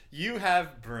You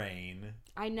have brain.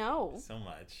 I know. So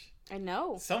much. I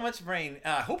know. So much brain.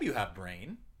 I hope you have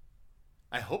brain.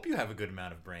 I hope you have a good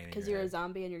amount of brain. Because you're a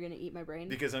zombie and you're going to eat my brain?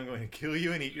 Because I'm going to kill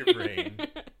you and eat your brain.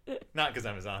 Not because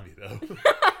I'm a zombie, though.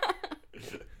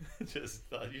 Just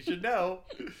thought you should know.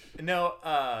 No,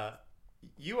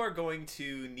 you are going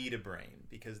to need a brain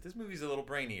because this movie's a little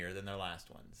brainier than their last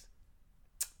ones.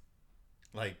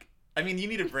 Like, I mean, you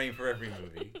need a brain for every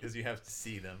movie because you have to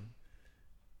see them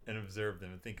and observe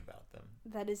them and think about them.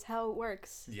 That is how it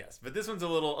works. Yes, but this one's a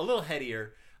little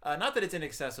headier. Not that it's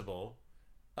inaccessible.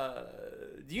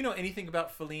 Do you know anything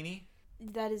about Fellini?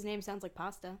 That his name sounds like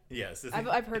pasta. Yes.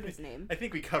 I've heard his name. I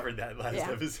think we covered that last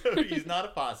episode. He's not a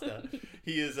pasta.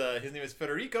 He is. His name is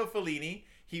Federico Fellini.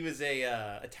 He was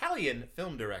a Italian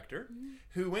film director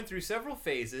who went through several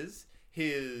phases.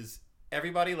 His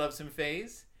Everybody Loves Him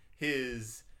phase.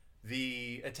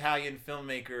 The Italian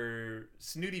filmmaker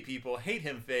snooty people hate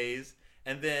him phase.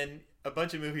 And then a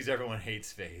bunch of movies everyone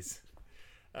hates phase.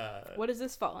 What does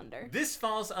this fall under? This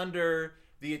falls under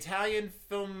the Italian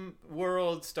film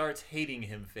world starts hating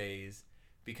him phase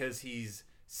because he's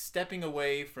stepping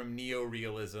away from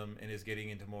neo-realism and is getting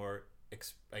into more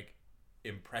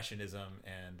impressionism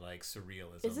and like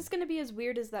surrealism. Is this going to be as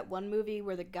weird as that one movie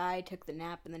where the guy took the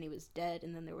nap and then he was dead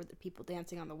and then there were the people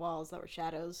dancing on the walls that were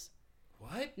shadows?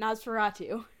 What?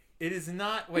 Nosferatu. It is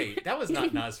not. Wait, that was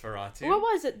not Nosferatu. What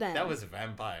was it then? That was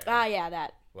Vampire. Ah, yeah,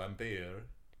 that. Vampire.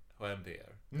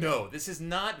 No, this is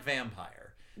not Vampire.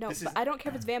 No, but I don't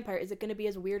care if it's vampire. Is it going to be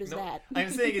as weird as that?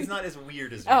 I'm saying it's not as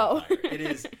weird as Oh. Vampire. It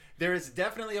is. There is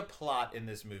definitely a plot in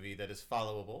this movie that is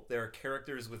followable. There are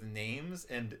characters with names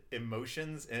and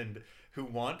emotions and who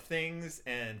want things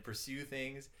and pursue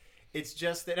things. It's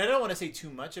just that I don't want to say too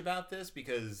much about this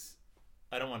because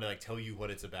I don't want to like tell you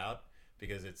what it's about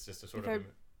because it's just a sort of. If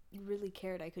I really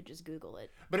cared, I could just Google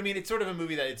it. But I mean, it's sort of a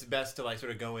movie that it's best to like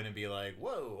sort of go in and be like,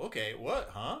 "Whoa, okay, what,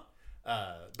 huh?"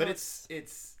 But it's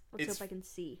Let's hope I can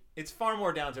see. It's far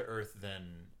more down to earth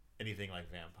than anything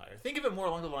like Vampire. Think of it more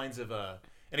along the lines of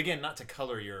and again, not to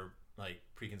color your like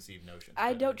preconceived notions.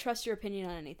 I don't trust your opinion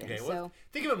on anything. Okay, so well,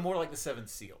 think of it more like The Seventh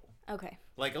Seal. Okay.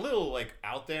 Like a little like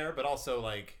out there, but also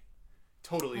like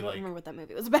totally I don't like remember what that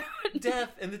movie was about.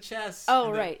 death and the chest. Oh,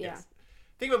 and right, yeah. Yes.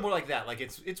 Think of it more like that. Like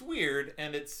it's weird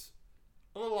and it's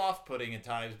a little off-putting at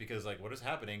times because like what is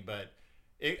happening, but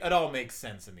it all makes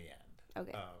sense in the end.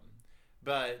 Okay.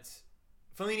 But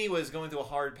Fellini was going through a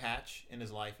hard patch in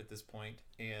his life at this point,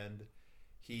 and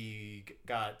he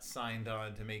got signed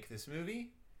on to make this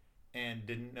movie and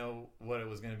didn't know what it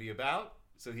was going to be about,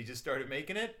 so he just started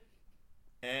making it.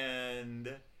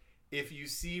 And if you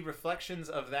see reflections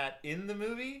of that in the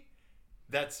movie,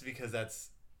 that's because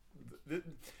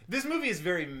this movie is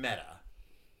very meta.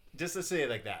 Just to say it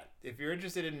like that. If you're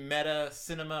interested in meta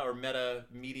cinema or meta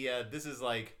media, this is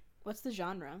like... What's the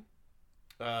genre?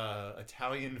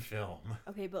 Italian film.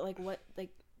 Okay, but like what, like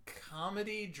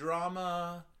comedy,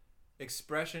 drama,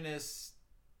 expressionist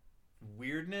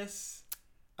weirdness.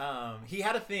 He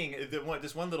had a thing.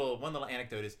 This one little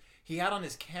anecdote is he had on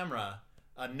his camera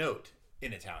a note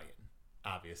in Italian,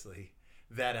 obviously,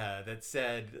 that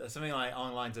said something like along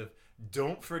the lines of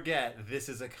 "Don't forget this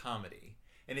is a comedy,"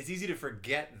 and it's easy to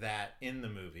forget that in the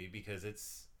movie because it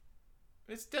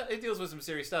deals with some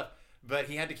serious stuff. But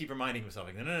he had to keep reminding himself,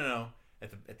 like, no.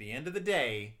 At the end of the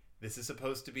day, this is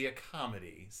supposed to be a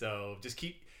comedy. So just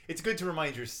it's good to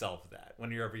remind yourself that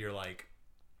whenever you're like,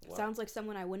 what? Sounds like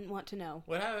someone I wouldn't want to know.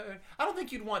 What? I don't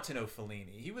think you'd want to know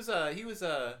Fellini. He was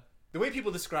the way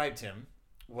people described him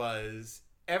was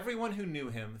everyone who knew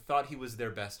him thought he was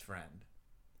their best friend.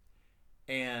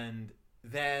 And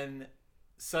then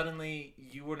suddenly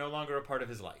you were no longer a part of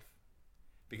his life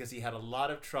because he had a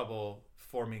lot of trouble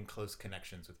forming close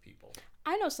connections with people.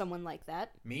 I know someone like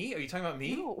that. Me? Are you talking about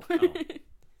me? No. Oh.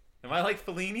 Am I like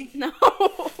Fellini? No.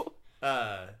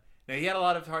 No, he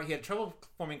had trouble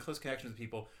forming close connections with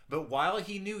people, but while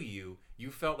he knew you,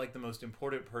 you felt like the most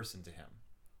important person to him.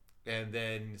 And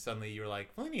then suddenly you were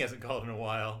like, Fellini hasn't called in a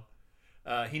while.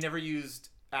 He never used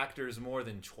actors more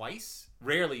than twice.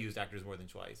 Rarely used actors more than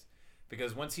twice.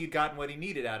 Because once he'd gotten what he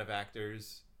needed out of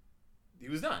actors, he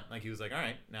was done. Like, he was like, all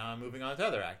right, now I'm moving on to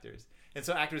other actors. And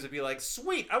so actors would be like,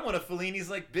 sweet, I want a Fellini's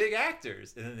like big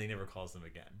actors. And then they never calls them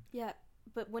again. Yeah,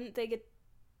 but wouldn't they get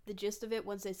the gist of it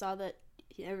once they saw that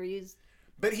he never used...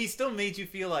 But he still made you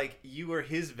feel like you were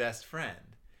his best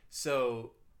friend.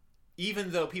 So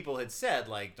even though people had said,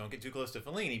 like, don't get too close to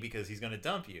Fellini because he's going to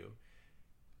dump you,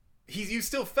 you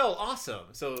still felt awesome.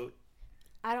 So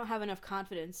I don't have enough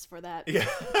confidence for that.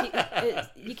 Yeah.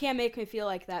 You can't make me feel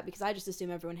like that because I just assume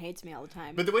everyone hates me all the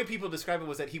time. But the way people describe it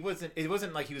was that it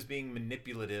wasn't like he was being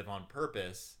manipulative on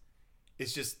purpose.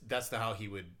 It's just that's how he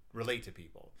would relate to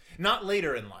people. Not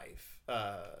later in life.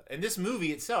 And this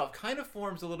movie itself kind of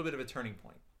forms a little bit of a turning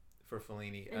point for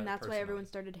Fellini. And that's personally. why everyone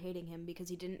started hating him, because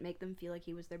he didn't make them feel like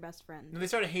he was their best friend. And they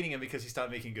started hating him because he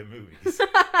stopped making good movies.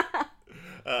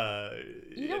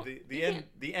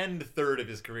 The end third of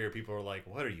his career, people were like,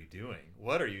 "What are you doing?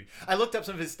 What are you?" I looked up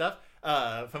some of his stuff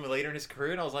from later in his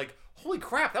career, and I was like, "Holy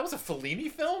crap, that was a Fellini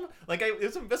film!" Like,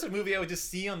 that's a movie I would just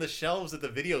see on the shelves at the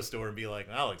video store and be like,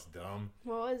 "That looks dumb."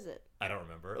 What was it? I don't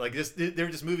remember. Like, just there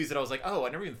were just movies that I was like, "Oh, I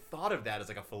never even thought of that as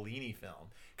like a Fellini film,"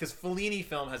 because Fellini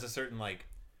film has a certain like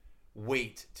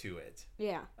weight to it.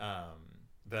 Yeah.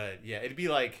 But yeah, it'd be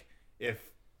like if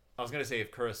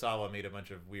Kurosawa made a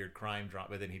bunch of weird crime drama,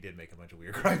 but then he did make a bunch of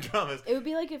weird crime dramas. It would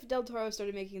be like if Del Toro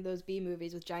started making those B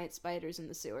movies with giant spiders in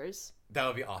the sewers. That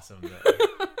would be awesome, though.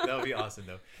 That would be awesome,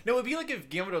 though. No, it would be like if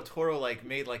Guillermo del Toro like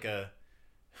made like a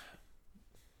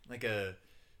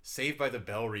Saved by the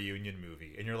Bell reunion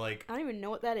movie, and you're like, I don't even know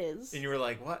what that is. And you were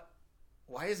like, what?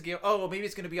 Why is Guillermo? Oh, well, maybe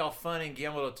it's gonna be all fun and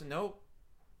Guillermo del Toro.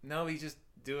 No, he's just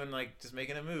doing just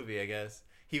making a movie, I guess.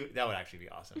 That would actually be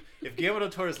awesome. If Guillermo del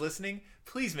Toro is listening,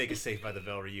 please make a Saved by the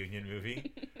Bell reunion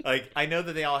movie. Like, I know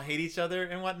that they all hate each other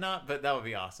and whatnot, but that would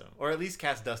be awesome. Or at least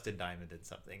cast Dustin Diamond in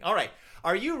something. All right,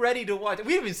 are you ready to watch?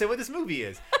 We haven't even said what this movie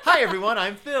is. Hi, everyone.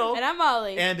 I'm Phil. And I'm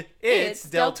Molly. And it's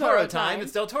Del Toro time.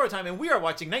 It's Del Toro time, and we are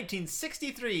watching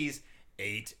 1963's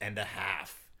 8.5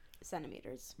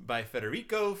 Centimeters by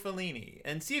Federico Fellini.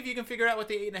 And see if you can figure out what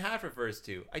the 8.5 refers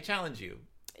to. I challenge you.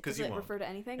 Does it refer to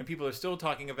anything? And people are still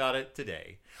talking about it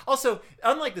today. Also,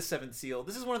 unlike The Seventh Seal,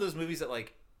 this is one of those movies that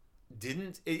like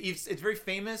it's very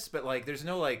famous, but like there's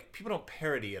no like people don't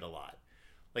parody it a lot.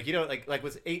 Like you know, like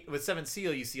with Seventh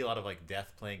Seal, you see a lot of like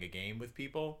death playing a game with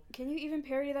people. Can you even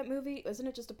parody that movie? Wasn't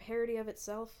it just a parody of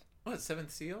itself? What,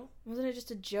 Seventh Seal? Wasn't it just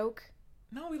a joke?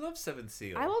 No, we love Seventh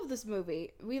Seal. I love this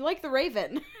movie. We like The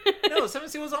Raven. No,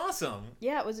 Seventh Seal was awesome.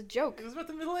 Yeah, it was a joke. It was about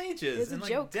the Middle Ages. It was and a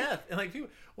like joke. Death and like people.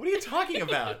 What are you talking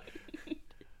about?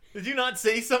 Did you not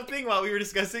say something while we were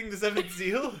discussing the Seventh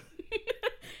Seal?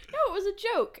 No, it was a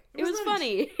joke. It was nice.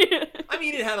 funny. I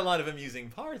mean, it had a lot of amusing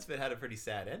parts, but it had a pretty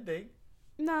sad ending.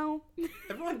 No.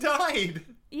 Everyone died.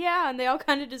 Yeah, and they all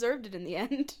kind of deserved it in the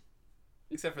end.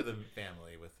 Except for the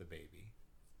family with the baby.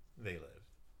 They lived.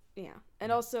 Yeah.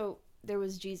 And also, there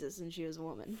was Jesus and she was a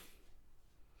woman.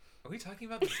 Are we talking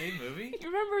about the same movie?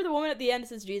 Remember the woman at the end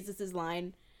says Jesus'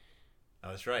 line? Oh,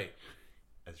 that's right.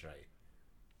 That's right.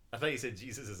 I thought you said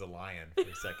Jesus is a lion for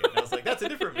a second. And I was like, that's a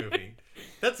different movie.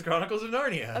 That's the Chronicles of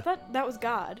Narnia. I thought that was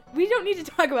God. We don't need to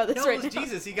talk about this right now. No, it was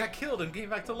Jesus. He got killed and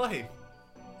came back to life.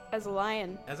 As a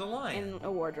lion. As a lion. In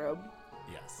a wardrobe.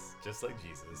 Yes, just like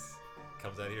Jesus.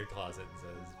 Comes out of your closet and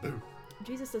says, boo.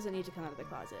 Jesus doesn't need to come out of the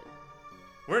closet.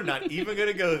 We're not even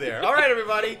going to go there. All right,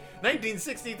 everybody.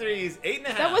 1963's 8.5.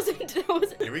 That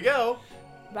wasn't. Here we go.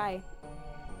 Bye.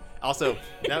 Also,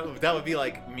 that would be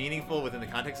like meaningful within the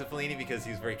context of Fellini because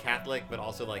he was very Catholic, but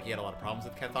also like he had a lot of problems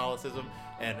with Catholicism,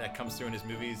 and that comes through in his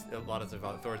movies. A lot of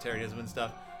authoritarianism and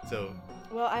stuff. So.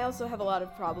 Well, I also have a lot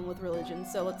of problem with religion,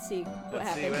 so let's see what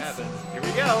happens. Here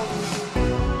we go.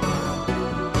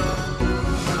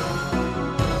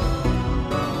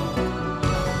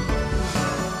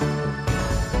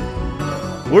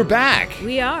 We're back.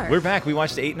 We are. We're back. We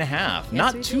watched 8.5 Yes,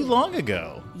 not too long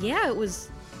ago. Yeah, it was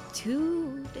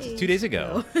 2 days. 2 days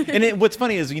ago. And what's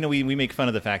funny is, we make fun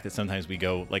of the fact that sometimes we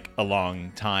go like a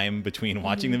long time between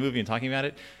watching the movie and talking about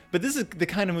it. But this is the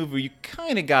kind of movie where you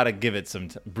kind of got to give it some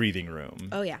breathing room.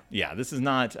 Oh, yeah. Yeah, this is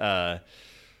not,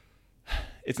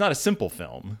 it's not a simple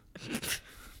film.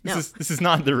 No. This is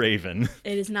not The Raven.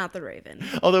 It is not The Raven.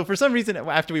 Although for some reason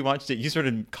after we watched it, you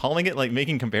started calling it, like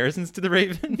making comparisons to The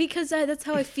Raven. Because that's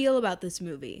how I feel about this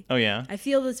movie. Oh, yeah? I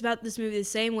feel about this movie the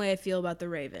same way I feel about The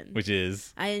Raven. Which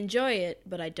is? I enjoy it,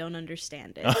 but I don't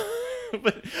understand it.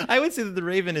 But I would say that The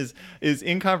Raven is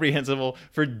incomprehensible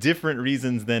for different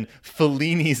reasons than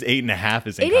Fellini's 8.5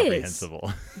 is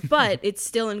incomprehensible. But it's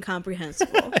still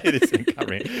incomprehensible. It is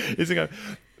incomprehensible.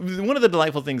 One of the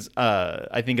delightful things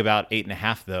I think about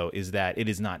 8.5, though, is that it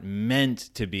is not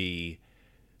meant to be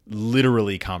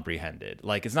literally comprehended.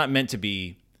 Like, it's not meant to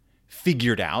be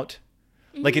figured out.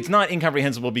 Mm-hmm. Like, it's not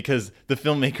incomprehensible because the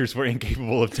filmmakers were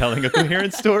incapable of telling a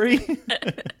coherent story.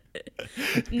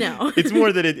 No. It's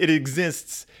more that it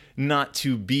exists not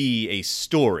to be a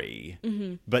story,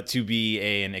 but to be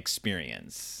an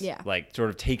experience. Yeah. Like, sort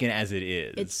of taken as it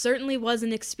is. It certainly was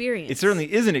an experience. It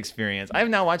certainly is an experience. I've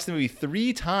now watched the movie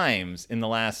 3 times in the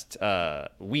last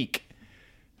week.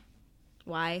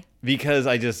 Why? Because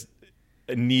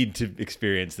need to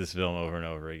experience this film over and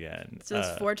over again. So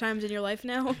it's 4 times in your life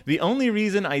now? The only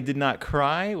reason I did not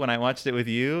cry when I watched it with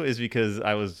you is because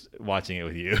I was watching it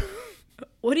with you.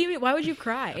 What do you mean? Why would you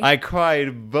cry? I cried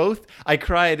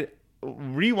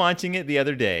rewatching it the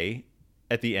other day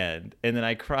at the end, and then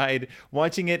I cried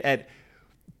watching it at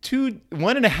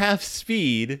 1.5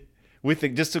 speed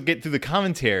just to get through the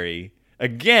commentary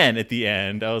again at the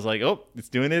end. I was like, oh, it's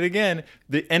doing it again.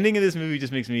 The ending of this movie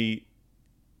just makes me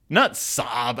not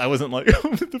sob. I wasn't like,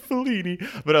 oh, the Fellini,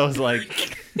 but I was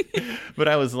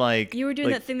like, you were doing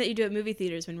that thing that you do at movie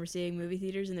theaters when we're seeing movie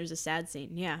theaters and there's a sad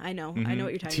scene. Yeah, I know. I know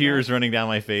what you're talking tears about. running down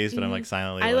my face, but I'm like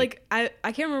silently. I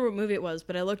can't remember what movie it was,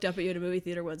 but I looked up at you at a movie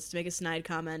theater once to make a snide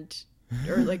comment,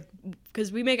 or like,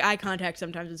 because we make eye contact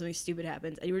sometimes when something stupid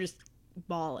happens, and you were just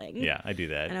bawling. Yeah, I do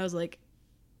that. And I was like,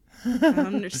 I don't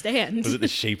understand. Was it The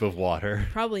Shape of Water?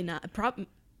 Probably not. Probably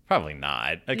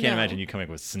not. I can't No. imagine you coming up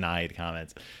with snide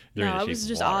comments. No, during The I Shape was of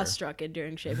just Water. awestruck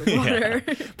during Shape of Water.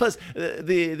 Yeah. Plus,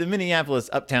 the Minneapolis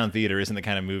Uptown Theater isn't the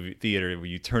kind of movie theater where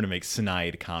you turn to make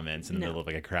snide comments in the No. middle of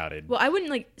like a crowded. Well, I wouldn't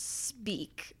like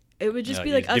speak. It would just No, be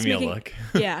you like just us give me a making. look.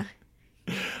 Yeah.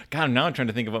 God, now I'm trying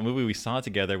to think of what movie we saw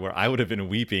together where I would have been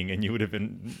weeping and you would have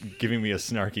been giving me a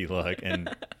snarky look, and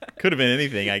could have been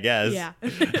anything, I guess. Yeah.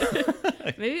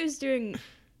 Maybe it was during.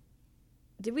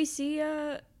 Did we see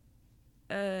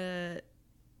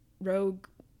Rogue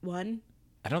One?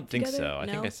 I don't think Together? so. I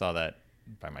think No? I saw that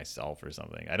by myself or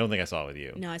something. I don't think I saw it with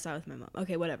you. No, I saw it with my mom.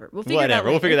 Okay, whatever. We'll figure it out.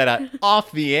 We'll later. figure that out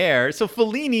off the air. So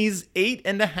Fellini's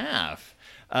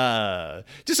 8.5.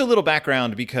 Just a little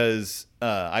background because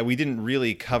we didn't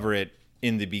really cover it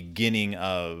in the beginning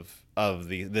of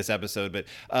this episode, but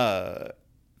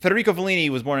Federico Fellini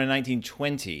was born in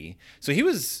 1920, so he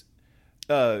was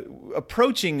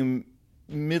approaching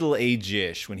middle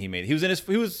age-ish when he made it.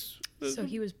 So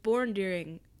he was born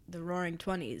during the Roaring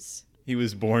 '20s He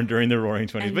was born during the Roaring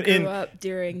 '20s, and but grew up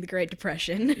during the Great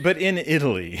Depression. but in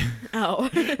Italy. Oh.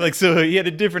 Like, so he had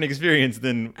a different experience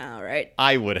than All right.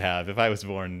 I would have if I was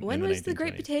born When in the was the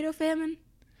Great 1920s. Potato Famine?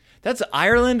 That's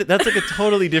Ireland. That's like a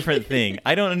totally different thing.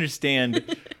 I don't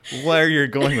understand where you're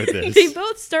going with this. They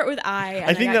both start with I. And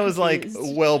I think got that was confused.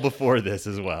 like well before this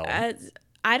as well.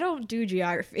 I don't do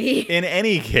geography. In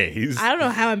any case, I don't know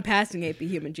how I'm passing AP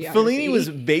Human Geography. Fellini was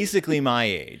basically my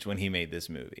age when he made this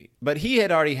movie, but he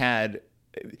had already had.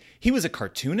 He was a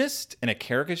cartoonist and a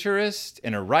caricaturist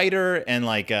and a writer, and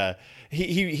like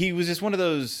he was just one of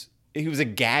those. He was a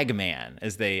gag man,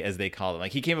 as they call it.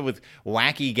 Like, he came up with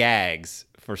wacky gags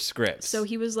for scripts. So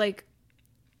he was like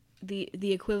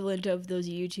the equivalent of those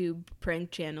YouTube prank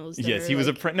channels. That Yes, are he was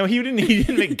a like, prank. No, he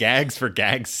didn't make gags for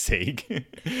gags' sake.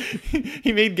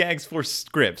 He made gags for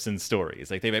scripts and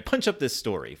stories. Like, they might punch up this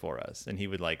story for us, and he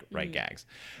would like write gags.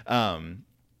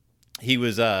 He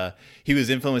was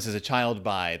influenced as a child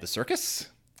by the circus.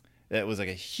 That was like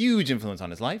a huge influence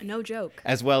on his life. No joke.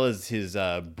 As well as his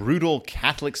brutal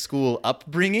Catholic school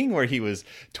upbringing, where he was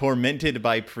tormented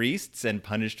by priests and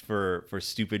punished for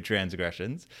stupid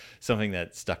transgressions, something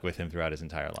that stuck with him throughout his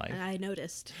entire life. I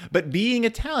noticed. But being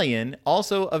Italian,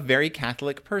 also a very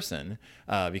Catholic person,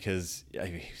 because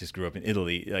he just grew up in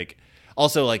Italy. Like,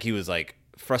 also, like, he was like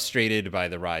frustrated by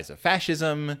the rise of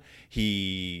fascism.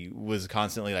 He was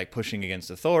constantly like pushing against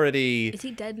authority. Is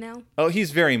he dead now? Oh, he's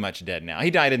very much dead now.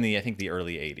 He died in the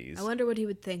early 80s. I wonder what he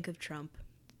would think of Trump.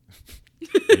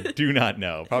 I do not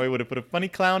know. Probably would have put a funny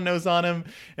clown nose on him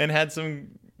and had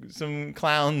some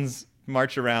clowns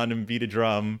march around and beat a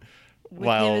drum With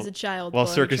him as a child while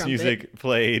blowing a circus trumpet. music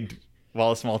played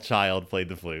while a small child played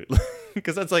the flute.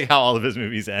 Because that's like how all of his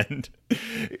movies end.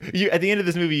 At the end of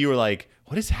this movie, you were like,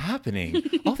 what is happening?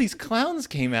 All these clowns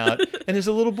came out, and there's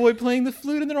a little boy playing the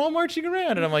flute, and they're all marching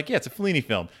around. And I'm like, yeah, it's a Fellini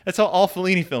film. That's how all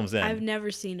Fellini films end. I've never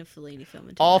seen a Fellini film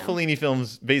until All now. Fellini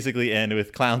films basically end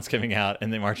with clowns coming out,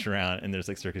 and they march around, and there's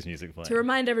like circus music playing. To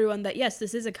remind everyone that yes,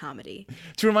 this is a comedy.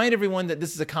 To remind everyone that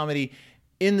this is a comedy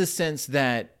in the sense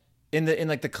that, in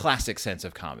like the classic sense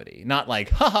of comedy. Not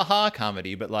like ha ha ha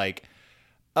comedy, but like,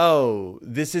 oh,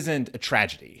 this isn't a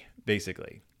tragedy,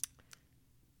 basically.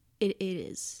 It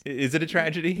is. Is it a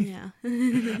tragedy? Yeah.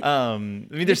 I mean,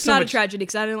 there's It's so not much. a tragedy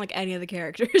because I don't like any of the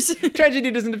characters. Tragedy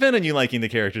doesn't depend on you liking the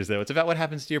characters, though. It's about what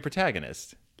happens to your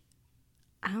protagonist.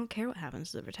 I don't care what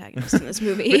happens to the protagonist in this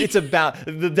movie. But it's about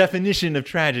the definition of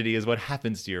tragedy is what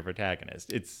happens to your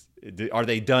protagonist. Are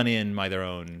they done in by their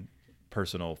own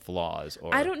personal flaws,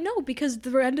 or I don't know because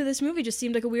the end of this movie just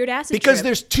seemed like a weird acid because trip.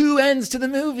 there's two ends to the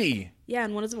movie. Yeah,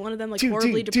 and one of them like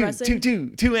horribly two depressing.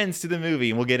 two ends to the movie,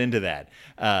 and we'll get into that.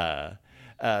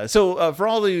 So for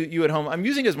all of you at home, I'm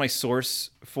using as my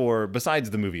source for, besides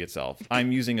the movie itself,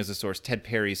 I'm using as a source Ted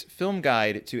Perry's film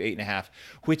guide to 8.5,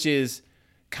 which is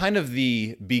kind of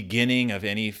the beginning of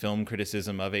any film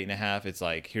criticism of 8.5. It's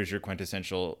like, here's your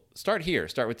quintessential, start here.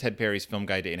 Start with Ted Perry's Film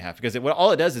Guide to 8.5. Because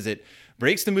all it does is it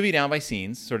breaks the movie down by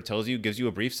scenes, sort of gives you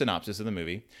a brief synopsis of the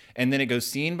movie. And then it goes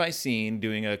scene by scene,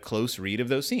 doing a close read of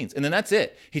those scenes. And then that's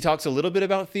it. He talks a little bit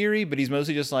about theory, but he's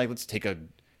mostly just like, let's take a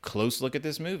close look at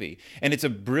this movie. And it's a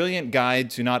brilliant guide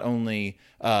to not only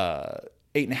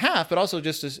 8.5, but also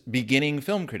just as beginning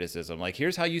film criticism. Like,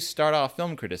 here's how you start off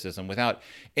film criticism without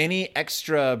any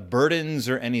extra burdens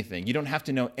or anything. You don't have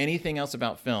to know anything else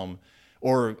about film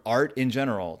or art in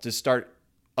general to start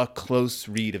a close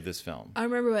read of this film. I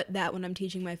remember that when I'm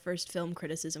teaching my first film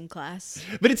criticism class.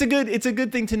 But it's a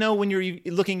good thing to know when you're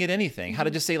looking at anything. How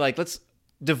to just say, like, let's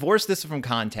divorce this from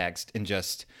context and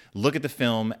just look at the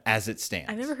film as it stands.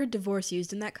 I've never heard divorce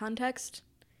used in that context.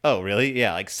 Oh, really?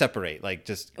 Yeah, like separate, like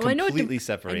just completely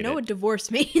separate. I know what divorce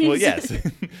means. Well, yes.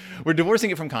 We're divorcing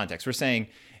it from context. We're saying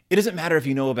it doesn't matter if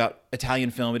you know about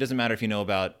Italian film. It doesn't matter if you know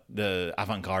about the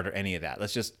avant-garde or any of that.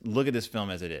 Let's just look at this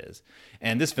film as it is.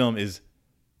 And this film is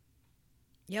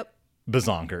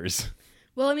bazonkers.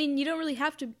 Well, I mean, you don't really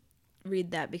have to read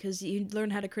that because you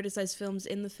learn how to criticize films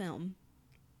in the film.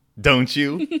 Don't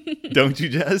you? Don't you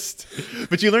just?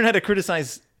 But you learn how to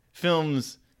criticize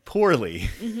films poorly.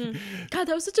 Mm-hmm. God,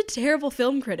 that was such a terrible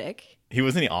film critic.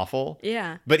 Wasn't he awful?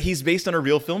 Yeah. But he's based on a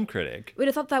real film critic. Wait,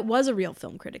 I thought that was a real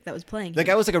film critic that was playing That him.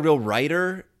 guy was like a real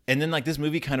writer, and then like this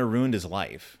movie kind of ruined his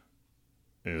life.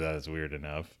 That is weird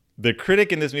enough. The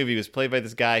critic in this movie was played by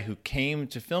this guy who came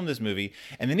to film this movie,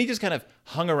 and then he just kind of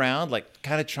hung around, like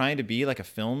kind of trying to be like a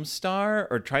film star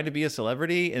or trying to be a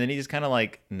celebrity, and then he just kind of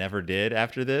like never did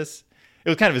after this. It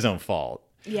was kind of his own fault.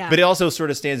 Yeah. But it also sort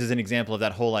of stands as an example of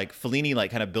that whole like Fellini like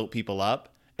kind of built people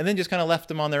up and then just kind of left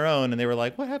them on their own, and they were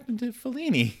like, what happened to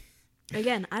Fellini?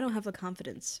 Again, I don't have the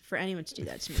confidence for anyone to do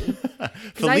that to me.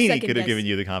 Fellini could have given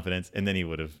you the confidence, and then he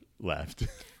would have left.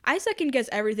 I second guess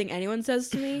everything anyone says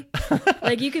to me.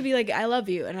 Like, you could be like, I love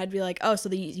you, and I'd be like, oh, so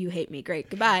you hate me. Great,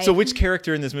 goodbye. So which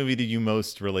character in this movie do you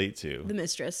most relate to? The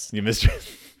mistress. Your mistress?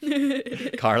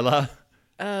 Carla?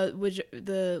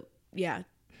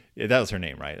 Yeah, that was her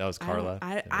name, right? That was Carla?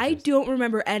 I don't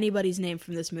remember anybody's name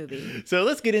from this movie. So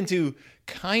let's get into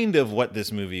kind of what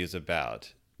this movie is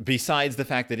about. Besides the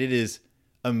fact that it is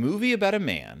a movie about a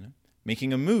man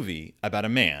making a movie about a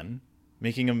man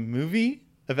making a movie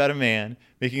about a man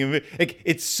making a movie. Like,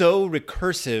 it's so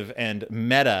recursive and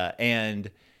meta, and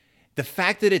the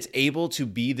fact that it's able to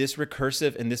be this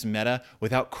recursive and this meta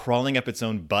without crawling up its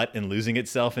own butt and losing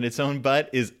itself in its own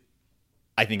butt is,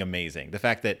 I think, amazing. The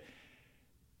fact that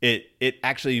it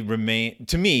actually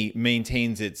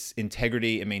maintains its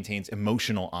integrity, it maintains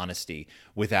emotional honesty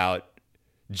without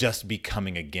just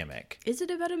becoming a gimmick. Is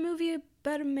it about a movie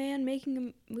about a man making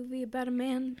a movie about a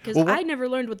man? Because I never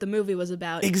learned what the movie was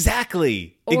about.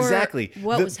 Exactly.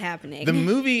 What was happening. The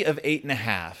movie of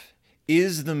 8.5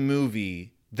 is the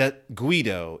movie that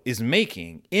Guido is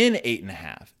making in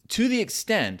 8.5, to the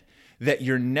extent that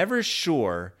you're never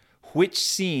sure which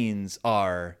scenes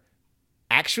are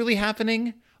actually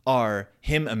happening, are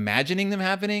him imagining them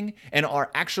happening, and are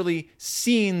actually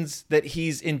scenes that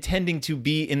he's intending to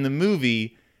be in the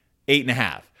movie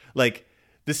 8.5. Like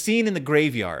the scene in the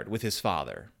graveyard with his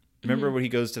father. Remember where he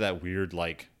goes to that weird,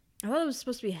 like... I thought it was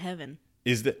supposed to be heaven.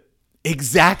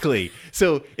 Exactly.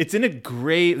 So it's in a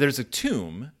grave. There's a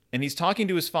tomb, and he's talking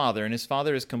to his father, and his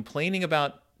father is complaining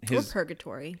about or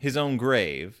purgatory, his own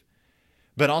grave.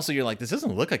 But also you're like, this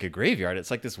doesn't look like a graveyard.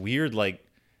 It's like this weird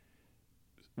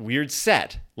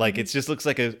set. Like, it just looks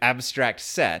like an abstract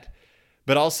set.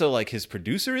 But also, like, his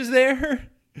producer is there.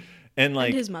 And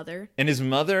his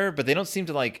mother, but they don't seem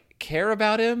to like care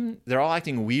about him. They're all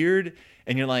acting weird,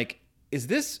 and you're like, is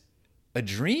this a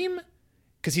dream?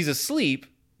 Because he's asleep.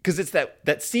 Because it's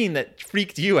that scene that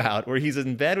freaked you out, where he's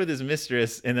in bed with his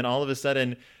mistress, and then all of a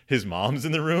sudden his mom's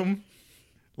in the room,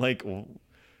 like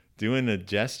doing a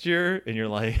gesture, and you're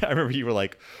like, I remember you were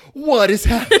like, what is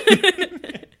happening?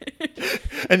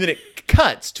 And then it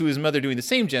cuts to his mother doing the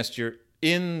same gesture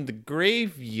in the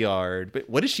graveyard. But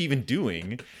what is she even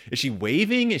doing? Is she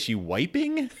waving? Is she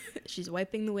wiping? She's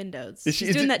wiping the windows.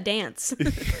 She's doing that dance.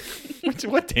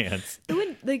 What dance?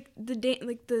 Is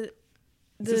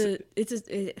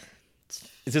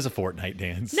this a Fortnite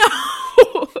dance? No,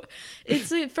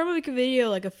 it's from a video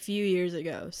like a few years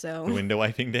ago. So the window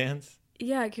wiping dance.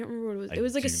 Yeah, I can't remember what it was. It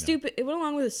was like it went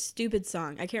along with a stupid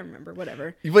song. I can't remember.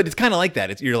 Whatever. But it's kind of like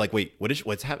that. You're like, wait,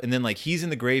 what's happening? And then like he's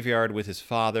in the graveyard with his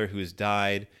father who has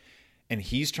died, and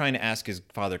he's trying to ask his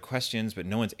father questions, but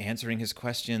no one's answering his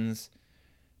questions.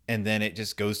 And then it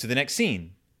just goes to the next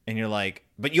scene, and you're like,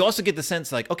 but you also get the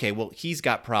sense like, okay, well, he's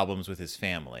got problems with his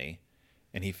family,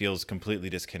 and he feels completely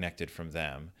disconnected from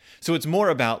them. So it's more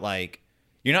about like,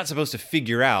 you're not supposed to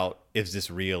figure out, is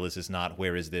this real, is this not,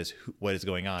 where is this, what is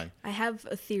going on? I have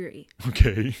a theory.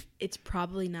 Okay. It's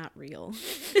probably not real.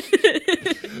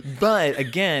 But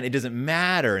again, it doesn't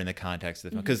matter in the context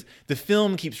of the film, because the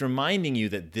film keeps reminding you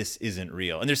that this isn't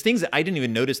real. And there's things that I didn't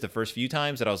even notice the first few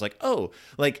times that I was like, oh,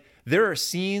 like there are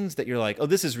scenes that you're like, oh,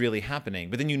 this is really happening.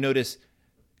 But then you notice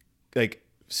like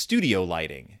studio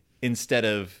lighting instead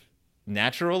of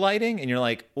natural lighting. And you're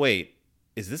like, wait,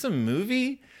 is this a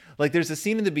movie? Like there's a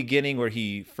scene in the beginning where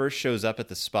he first shows up at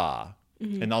the spa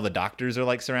and all the doctors are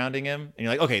like surrounding him. And you're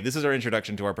like, okay, this is our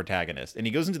introduction to our protagonist. And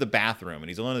he goes into the bathroom and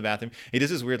he's alone in the bathroom. He does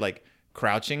this weird like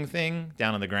crouching thing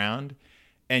down on the ground.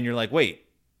 And you're like, wait,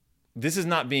 this is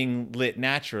not being lit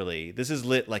naturally. This is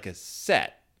lit like a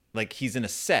set. Like he's in a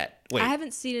set. Wait. I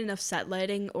haven't seen enough set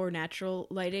lighting or natural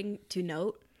lighting to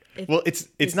note. Well, it's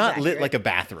not lit accurate. like a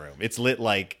bathroom. It's lit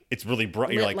like it's really bright.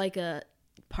 Lit You're like a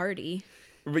party.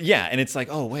 yeah, and it's like,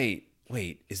 oh wait,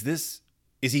 is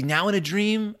he now in a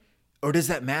dream, or does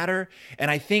that matter?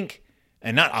 And I think,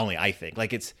 and not only I think,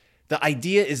 like it's the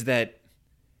idea is that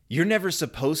you're never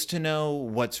supposed to know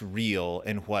what's real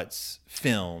and what's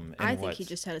film. And I think he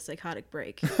just had a psychotic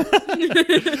break.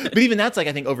 But even that's like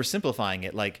I think oversimplifying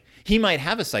it. Like he might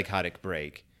have a psychotic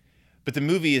break, but the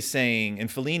movie is saying, and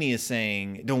Fellini is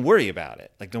saying, don't worry about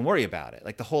it. Like don't worry about it.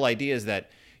 Like the whole idea is that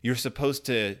you're not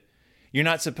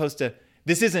supposed to.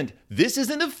 This isn't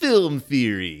a film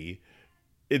theory.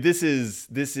 This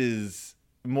is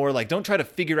more like, don't try to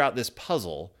figure out this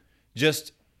puzzle.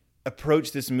 Just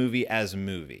approach this movie as a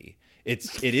movie.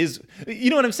 It is, you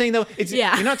know what I'm saying though? It's,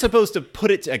 yeah. You're not supposed to put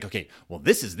it to like, okay, well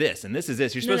this is this and this is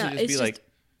this. You're supposed to just be like.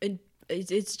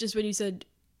 It's just when you said,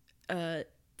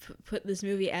 put this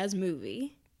movie as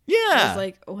movie. Yeah. I was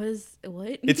like,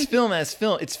 what? It's film as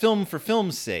film. It's film for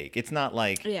film's sake. It's not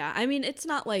like. Yeah, I mean, it's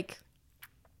not like.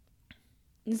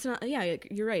 It's not. Yeah,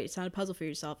 you're right. It's not a puzzle for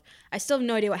yourself. I still have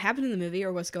no idea what happened in the movie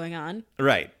or what's going on.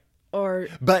 Right.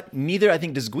 But neither, I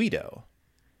think, does Guido.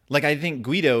 Like, I think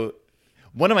Guido.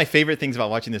 One of my favorite things about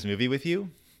watching this movie with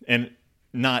you, and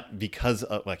not because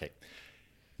of. Okay.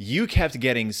 You kept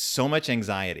getting so much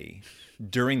anxiety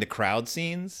during the crowd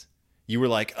scenes. You were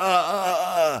like,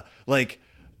 like,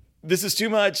 this is too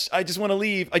much. I just want to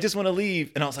leave.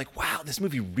 And I was like, wow, this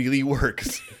movie really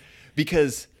works.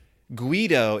 Because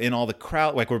Guido in all the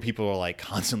crowd, like where people are like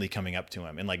constantly coming up to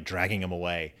him and like dragging him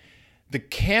away. The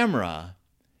camera,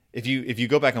 if you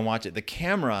go back and watch it, the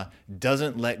camera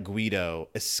doesn't let Guido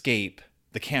escape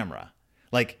the camera.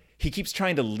 Like he keeps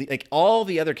trying to, like all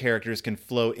the other characters can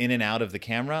flow in and out of the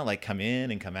camera, like come in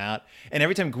and come out. And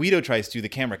every time Guido tries to, the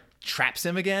camera traps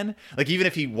him again. Like even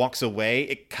if he walks away,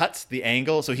 it cuts the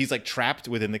angle. So he's like trapped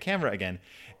within the camera again.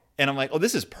 And I'm like, oh,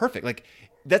 this is perfect. Like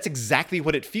that's exactly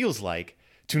what it feels like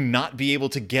to not be able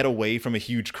to get away from a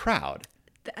huge crowd.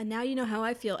 Now you know how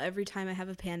I feel every time I have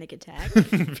a panic attack.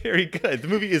 Very good. The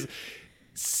movie is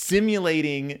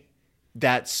simulating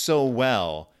that so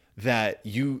well that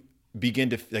you begin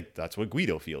to, like, that's what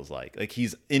Guido feels like. Like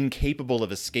he's incapable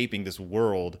of escaping this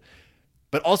world,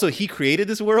 but also he created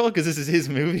this world because this is his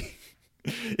movie.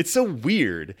 It's so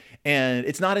weird. And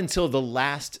it's not until the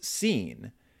last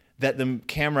scene that the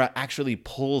camera actually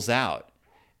pulls out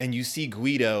and you see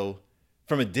Guido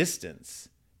from a distance,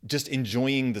 just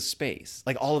enjoying the space.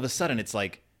 Like all of a sudden, it's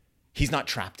like he's not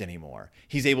trapped anymore.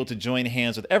 He's able to join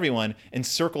hands with everyone and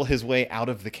circle his way out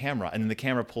of the camera. And then the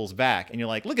camera pulls back and you're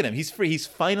like, look at him. He's free. He's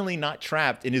finally not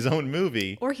trapped in his own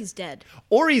movie. Or he's dead.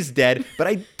 But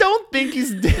I don't think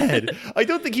he's dead. I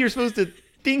don't think you're supposed to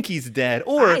think he's dead.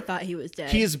 Or I thought he was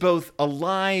dead. He is both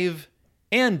alive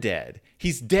and dead.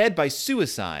 He's dead by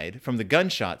suicide from the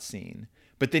gunshot scene.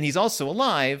 But then he's also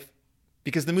alive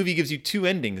because the movie gives you two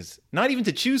endings, not even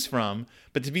to choose from,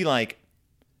 but to be like,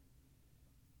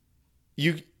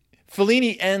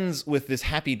 Fellini ends with this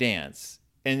happy dance.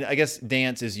 And I guess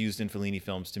dance is used in Fellini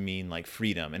films to mean like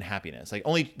freedom and happiness. Like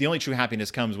the only true happiness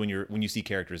comes when you see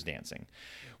characters dancing.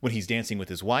 When he's dancing with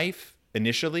his wife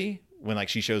initially, when like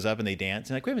she shows up and they dance,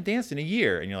 and like, we haven't danced in a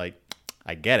year. And you're like,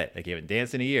 I get it. Like you haven't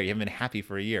danced in a year. You haven't been happy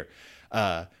for a year.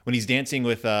 When he's dancing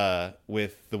with the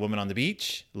woman on the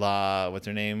beach, what's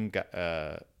her name?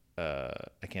 I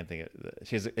can't think of.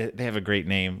 They have a great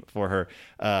name for her,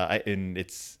 and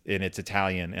it's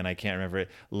Italian, and I can't remember it.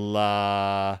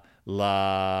 I'm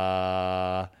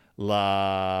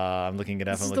looking it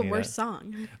up. This is the worst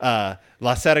song. La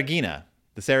Saragina,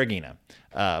 the Saragina.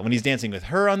 When he's dancing with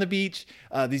her on the beach,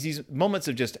 these moments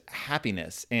of just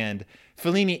happiness, and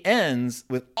Fellini ends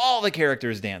with all the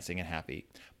characters dancing and happy.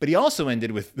 But he also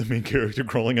ended with the main character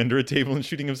crawling under a table and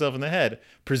shooting himself in the head.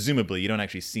 Presumably, you don't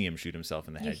actually see him shoot himself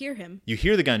in the You head. hear him. You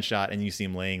hear the gunshot and you see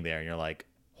him laying there, and you're like,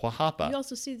 "Wahapa." You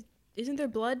also see, isn't there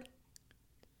blood?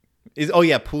 Oh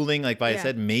yeah, pooling like by his Yeah.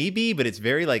 head, maybe, but it's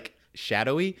very like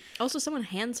shadowy. Also, someone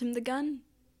hands him the gun.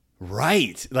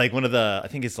 Right, like one of the, I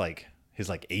think it's like his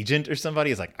like agent or somebody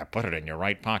is like, "I put it in your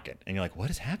right pocket," and you're like, "What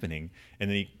is happening?" And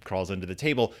then he crawls under the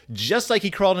table, just like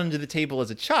he crawled under the table as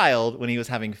a child when he was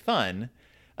having fun.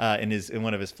 In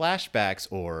one of his flashbacks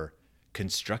or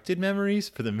constructed memories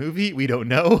for the movie, we don't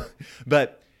know.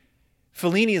 But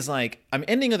Fellini is like, I'm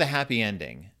ending with a happy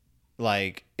ending.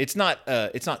 Like it's not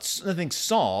nothing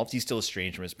solved. He's still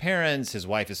estranged from his parents. His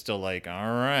wife is still like,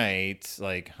 all right,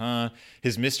 like, huh?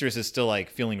 His mistress is still like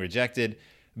feeling rejected.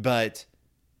 But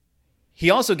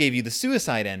he also gave you the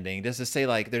suicide ending just to say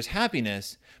like, there's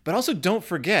happiness, but also don't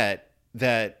forget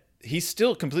that he's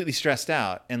still completely stressed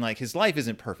out and like his life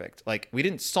isn't perfect. Like we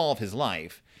didn't solve his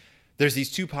life. There's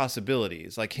these two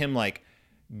possibilities, like him like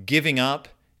giving up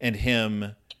and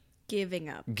him Giving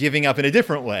up. giving up in a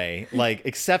different way, like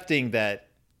accepting that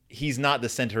he's not the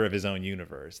center of his own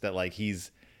universe, that like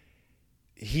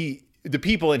the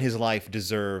people in his life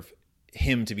deserve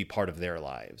him to be part of their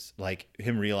lives. Like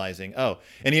him realizing, but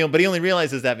he only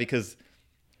realizes that because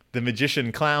the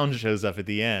magician clown shows up at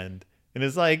the end. And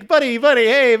it's like, buddy,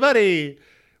 hey, buddy,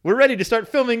 we're ready to start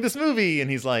filming this movie. And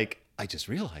he's like, I just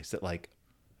realized that, like,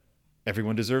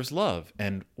 everyone deserves love.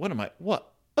 And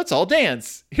what? Let's all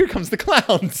dance. Here comes the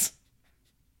clowns.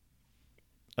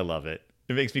 I love it.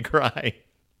 It makes me cry.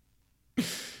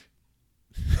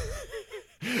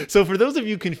 So for those of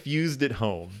you confused at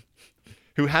home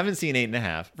who haven't seen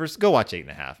 8.5, first go watch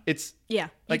 8.5. It's Yeah,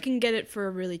 like- you can get it for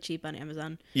really cheap on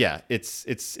Amazon, it's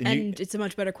and it's a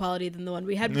much better quality than the one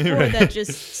we had before Right. that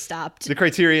just stopped. the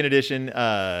Criterion edition.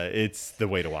 It's the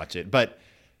way to watch it. But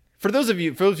for those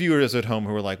viewers at home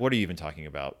who are like, what are you even talking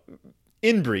about?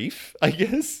 In brief, I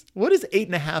guess, what is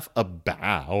 8.5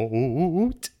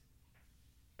 about?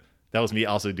 That was me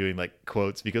also doing like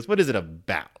quotes, because what is it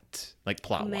about? Like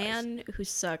plot A wise. man who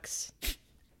sucks,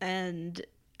 and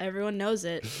everyone knows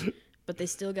it, but they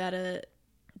still gotta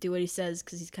do what he says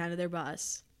because he's kind of their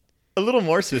boss. A little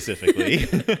more specifically.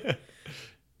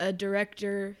 A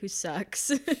director who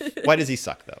sucks. Why does he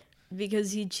suck though?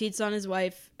 Because he cheats on his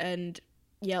wife and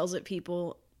yells at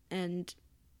people and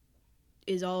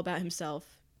is all about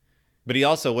himself. But he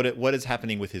also, what is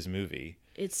happening with his movie?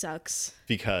 It sucks.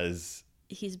 Because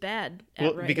He's bad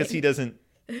at writing. because he doesn't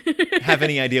have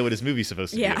any idea what his movie's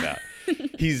supposed to be Yeah. about.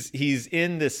 He's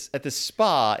in this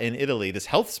spa in Italy, this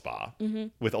health spa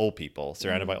with old people,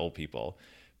 surrounded by old people,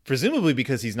 presumably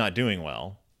because he's not doing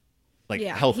well, like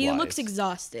Yeah, health-wise. he looks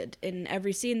exhausted in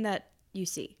every scene that you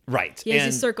see. right. He has And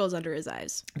his circles under his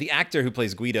eyes. the actor who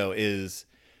plays Guido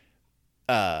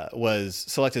was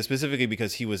selected specifically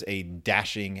because he was a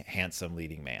dashing, handsome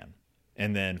leading man.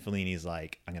 And then Fellini's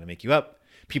like, I'm going to make you up.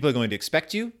 People are going to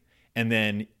expect you. And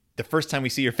then the first time we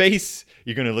see your face,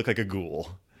 you're going to look like a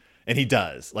ghoul. And he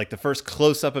does. Like the first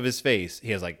close up of his face,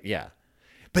 he has like, yeah.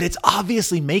 But it's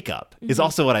obviously makeup is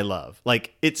also what I love.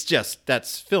 Like it's just,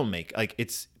 that's film make. Like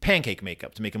it's pancake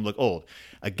makeup to make him look old.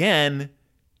 Again,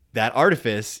 that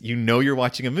artifice, you're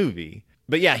watching a movie.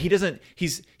 But yeah,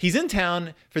 he's in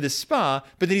town for this spa,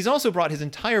 but then he's also brought his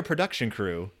entire production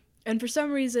crew. And for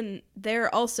some reason,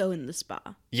 they're also in the spa.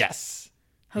 Yes.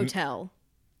 Hotel.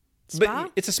 Spa?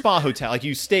 But it's a spa hotel. Like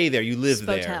you stay there, you live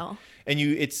there. Spotel. And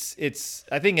it's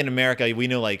I think in America we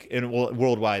know, like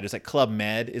worldwide it's like Club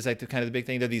Med is like the kind of the big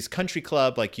thing. They're these country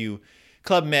club,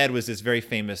 Club Med was this very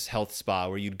famous health spa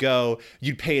where you'd go,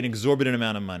 you'd pay an exorbitant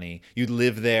amount of money, you'd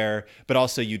live there, but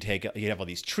also you'd have all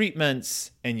these treatments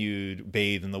and you'd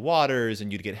bathe in the waters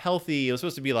and you'd get healthy. It was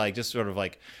supposed to be like just sort of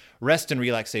like rest and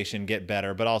relaxation, get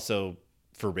better, but also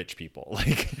for rich people,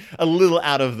 like a little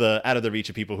out of the reach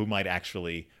of people who might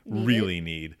actually really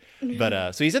need.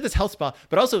 But so he's at this health spa,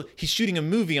 but also he's shooting a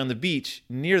movie on the beach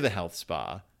near the health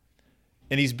spa,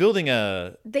 and he's building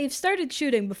They've started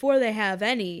shooting before they have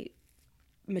any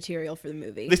material for the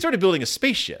movie. They started building a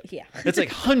spaceship. Yeah. It's like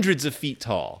hundreds of feet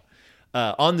tall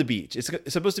on the beach. It's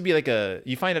supposed to be like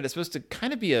you find out it's supposed to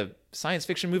kind of be a science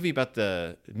fiction movie about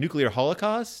the nuclear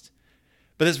holocaust,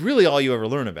 but that's really all you ever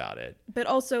learn about it. But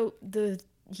also,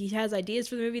 he has ideas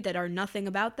for the movie that are nothing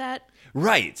about that.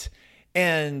 Right.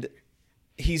 And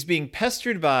he's being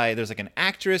pestered by, there's like an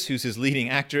actress who's his leading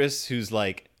actress who's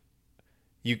like,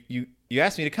 you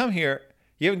asked me to come here.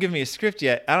 You haven't given me a script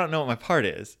yet. I don't know what my part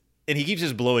is. And he keeps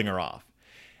just blowing her off.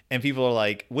 And people are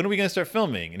like, when are we going to start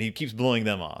filming? And he keeps blowing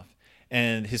them off.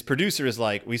 And his producer is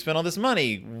like, we spent all this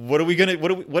money. What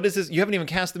is this? You haven't even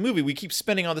cast the movie. We keep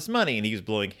spending all this money. And he's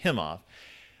blowing him off.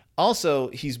 Also,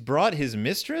 he's brought his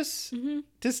mistress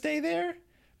to stay there,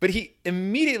 but he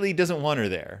immediately doesn't want her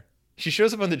there. She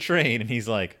shows up on the train and he's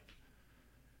like,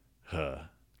 huh.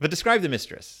 But describe the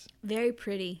mistress. Very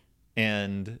pretty.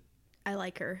 And I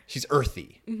like her. she's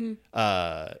earthy.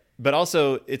 But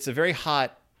also, it's a very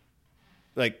hot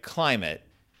like climate.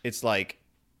 It's like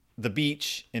the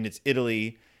beach and it's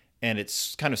Italy and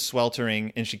it's kind of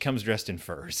sweltering and she comes dressed in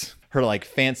furs. Her like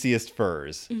fanciest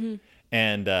furs.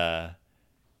 And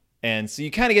so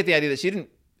you kind of get the idea that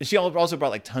she also brought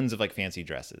like tons of like fancy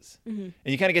dresses. And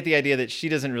you kind of get the idea that she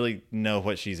doesn't really know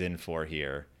what she's in for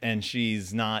here. And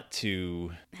she's not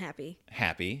too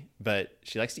happy, but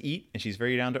she likes to eat and she's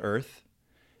very down to earth.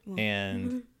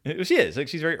 And she is like,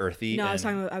 she's very earthy. No,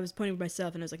 and, I was pointing to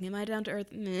myself and I was like, am I down to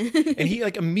earth? and he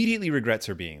like immediately regrets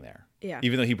her being there. Yeah.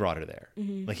 Even though he brought her there.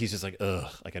 Like he's just like,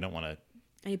 ugh, like I don't want to.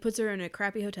 And he puts her in a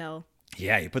crappy hotel.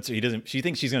 Yeah, she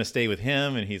thinks she's going to stay with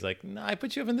him. And he's like, no, I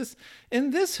put you up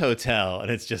in this hotel.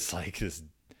 And it's just like this,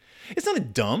 it's not a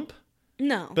dump.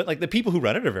 No. But like the people who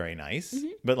run it are very nice,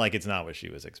 but like it's not what she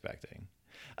was expecting.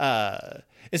 And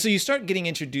so you start getting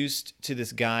introduced to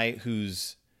this guy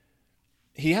who's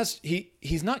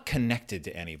he's not connected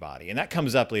to anybody, and that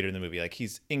comes up later in the movie. Like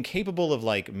he's incapable of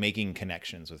like making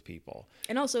connections with people.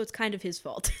 And also, it's kind of his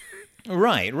fault.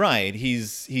 Right.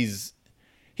 He's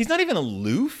not even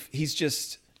aloof. He's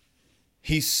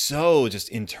so just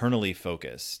internally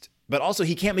focused. But also,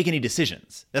 he can't make any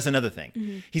decisions. That's another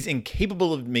thing. He's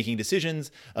incapable of making decisions,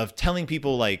 of telling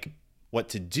people like what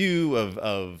to do,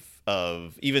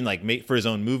 of even like for his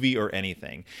own movie or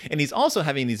anything. And he's also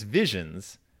having these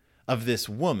visions of this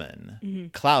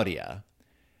woman, Claudia,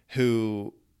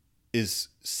 who is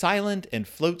silent and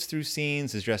floats through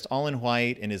scenes, is dressed all in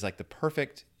white, and is like the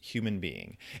perfect human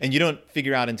being. And you don't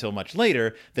figure out until much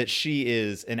later that she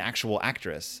is an actual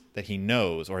actress that he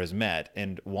knows or has met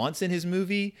and wants in his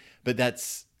movie, but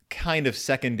that's kind of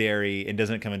secondary and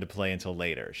doesn't come into play until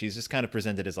later. She's just kind of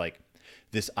presented as like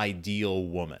this ideal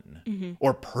woman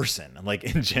or person, like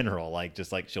in general, like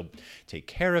just like she'll take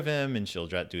care of him and she'll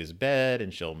do his bed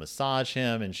and she'll massage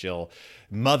him and she'll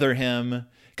mother him.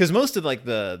 Because most of like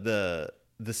the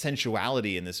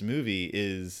sensuality in this movie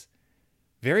is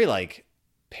very like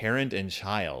parent and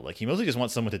child. Like he mostly just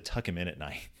wants someone to tuck him in at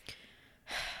night.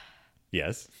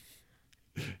 Yes.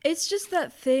 It's just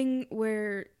that thing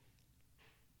where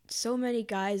so many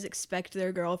guys expect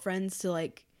their girlfriends to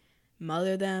like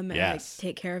mother them and like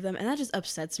take care of them, and that just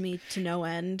upsets me to no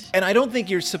end. And I don't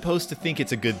think you're supposed to think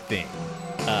it's a good thing.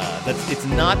 It's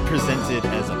not presented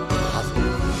as a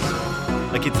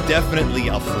positive. Like it's definitely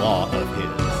a flaw of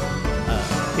his.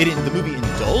 The movie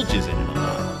indulges in it a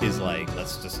lot. Is like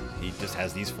he just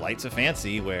has these flights of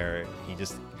fancy where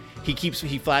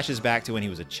he flashes back to when he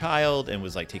was a child and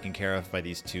was like taken care of by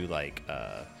these two like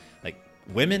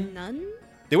women. Nuns?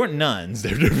 They weren't nuns.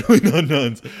 They're definitely not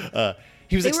nuns.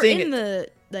 He was staying in the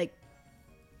like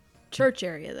church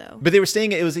area though. But they were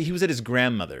staying. He was at his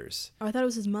grandmother's. Oh, I thought it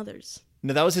was his mother's.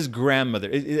 No, that was his grandmother.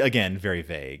 Again, very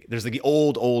vague. There's like the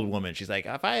old woman. She's like,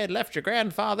 if I had left your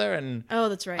grandfather and oh,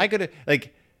 that's right. I could have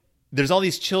like. There's all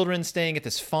these children staying at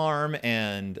this farm,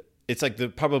 and it's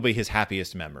like probably his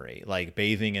happiest memory, like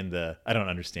bathing in the. I don't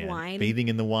understand. Wine. Bathing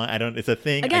in the wine. I don't. It's a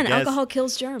thing. Again, I guess. alcohol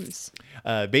kills germs.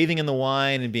 Bathing in the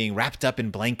wine and being wrapped up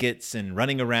in blankets and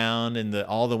running around, and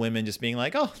all the women just being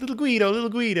like, "Oh, little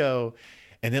Guido,"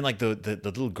 and then like the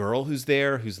little girl who's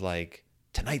there, who's like,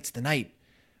 "Tonight's the night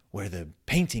where the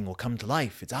painting will come to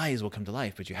life. Its eyes will come to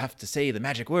life, but you have to say the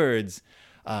magic words."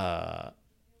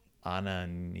 Ana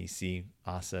Nisi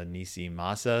Asa Nisi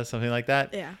Masa, something like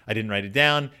that. Yeah. I didn't write it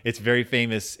down. It's very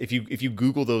famous. If you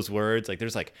Google those words, like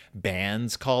there's like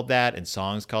bands called that and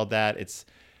songs called that.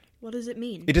 What does it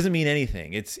mean? It doesn't mean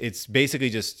anything. It's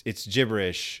basically just it's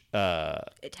gibberish.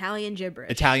 Italian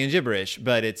gibberish,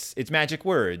 but it's magic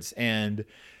words and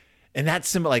that's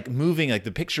symbol like moving, like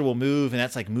the picture will move, and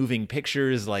that's like moving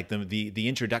pictures, like the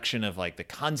introduction of like the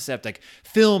concept, like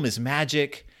film is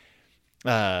magic.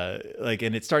 Like,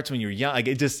 and it starts when you're young. Like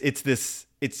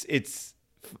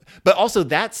but also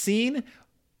that scene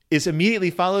is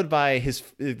immediately followed by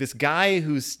this guy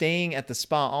who's staying at the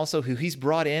spa, also who he's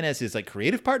brought in as his like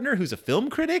creative partner, who's a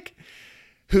film critic,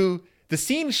 who the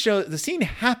scene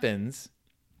happens,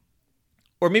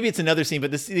 or maybe it's another scene,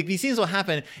 but these scenes will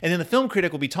happen, and then the film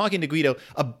critic will be talking to Guido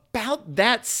about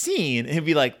that scene, and he'll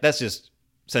be like, "That's just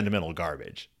sentimental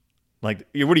garbage." Like,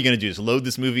 what are you going to do? Just load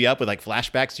this movie up with like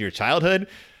flashbacks to your childhood?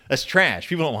 That's trash.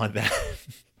 People don't want that.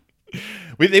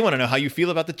 They want to know how you feel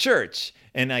about the church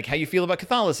and like how you feel about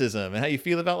Catholicism and how you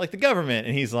feel about like the government.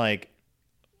 And he's like,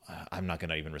 I'm not going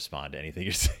to even respond to anything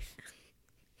you're saying.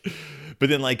 But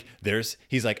then like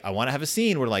he's like, I want to have a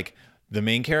scene where like the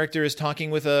main character is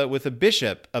talking with a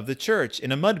bishop of the church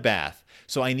in a mud bath.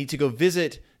 So I need to go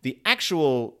visit the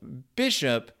actual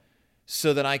bishop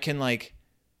so that I can like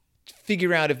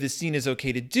figure out if this scene is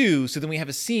okay to do. So then we have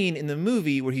a scene in the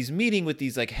movie where he's meeting with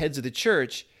these like heads of the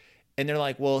church, and they're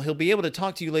like, well, he'll be able to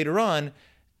talk to you later on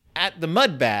at the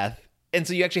mud bath. And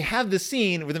so you actually have the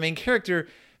scene where the main character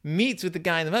meets with the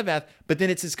guy in the mud bath, but then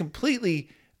it's completely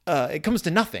it comes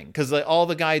to nothing, because like all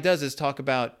the guy does is talk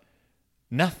about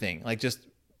nothing, like just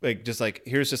like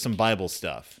here's just some Bible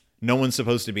stuff. No one's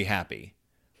supposed to be happy.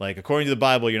 Like according to the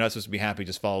Bible, you're not supposed to be happy.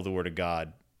 Just follow the word of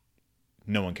God.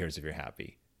 No one cares if you're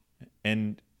happy.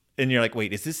 And you're like,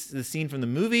 wait, is this the scene from the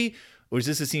movie, or is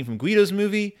this a scene from Guido's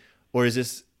movie, or is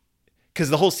this? Because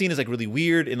the whole scene is like really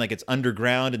weird, and like it's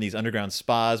underground in these underground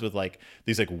spas with like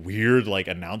these like weird like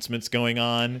announcements going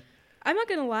on. I'm not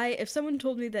gonna lie, if someone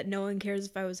told me that no one cares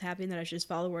if I was happy and that I should just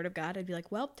follow the word of God, I'd be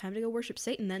like, well, time to go worship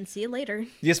Satan then. See you later.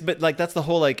 Yes, but like that's the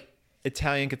whole like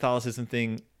Italian Catholicism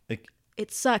thing. Like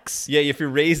it sucks. Yeah, if you're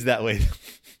raised that way.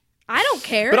 I don't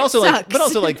care. But also it like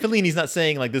sucks. Fellini's not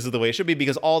saying like this is the way it should be,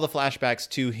 because all the flashbacks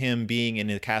to him being in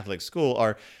a Catholic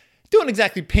school don't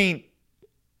exactly paint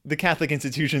the Catholic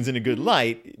institutions in a good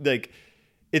light. Like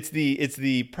it's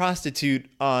the prostitute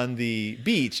on the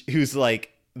beach who's like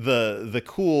the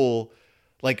cool,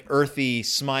 like earthy,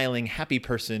 smiling, happy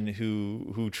person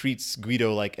who treats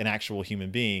Guido like an actual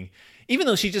human being, even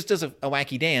though she just does a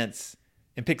wacky dance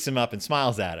and picks him up and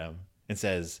smiles at him and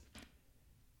says,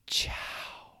 "Ciao,"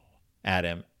 at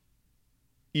him.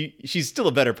 She's still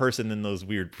a better person than those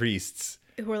weird priests.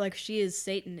 Who are like, she is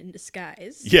Satan in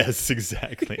disguise. Yes,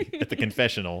 exactly. At the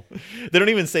confessional. They don't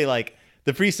even say like,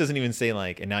 the priest doesn't even say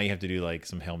like, and now you have to do like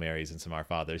some Hail Marys and some Our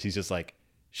Fathers. He's just like,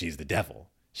 she's the devil.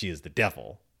 She is the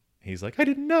devil. He's like, I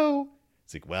didn't know.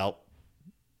 It's like, well,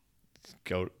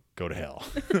 go to hell.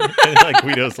 And like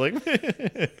Guido's like,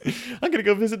 I'm going to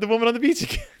go visit the woman on the beach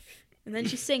again. And then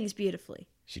she sings beautifully.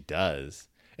 She does.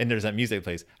 And there's that music that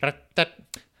plays. That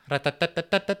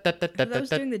was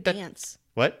during the dance.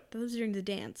 What? That was during the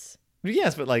dance.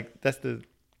 Yes, but like that's the.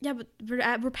 Yeah, but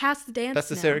we're past the dance. That's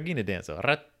the now. Saragina dance.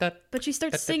 But she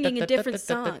starts singing a different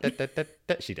song.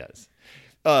 She does.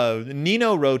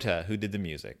 Nino Rota, who did the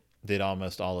music, did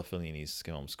almost all of Fellini's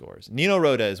film scores. Nino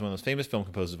Rota is one of the most famous film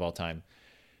composers of all time.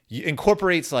 He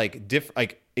incorporates like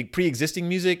pre-existing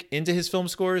music into his film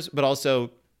scores, but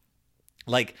also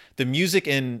like the music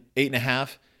in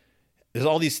 8½. There's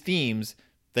all these themes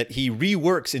that he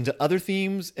reworks into other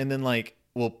themes, and then like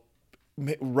will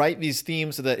write these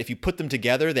themes so that if you put them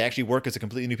together, they actually work as a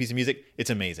completely new piece of music. It's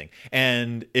amazing.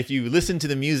 And if you listen to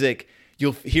the music,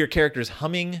 you'll hear characters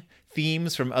humming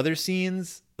themes from other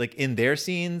scenes, like in their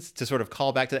scenes, to sort of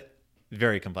call back to that.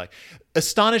 Very complex.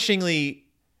 Astonishingly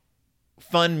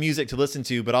fun music to listen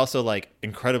to, but also like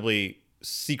incredibly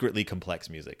secretly complex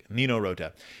music. Nino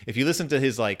Rota. If you listen to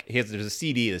his like, there's a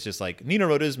CD that's just like Nino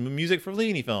Rota's music for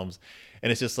Fellini films,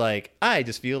 and it's just like, I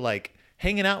just feel like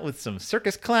hanging out with some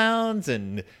circus clowns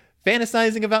and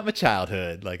fantasizing about my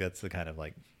childhood. Like that's the kind of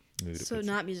like mood. So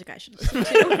not music I should listen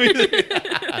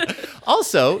to.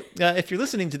 Also, if you're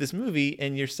listening to this movie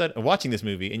and you're watching this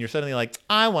movie and you're suddenly like,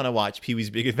 I want to watch Pee-wee's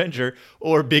Big Adventure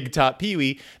or Big Top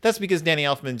Pee-wee, that's because Danny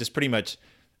Elfman just pretty much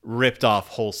ripped off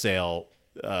wholesale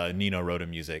Nino Rota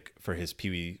music for his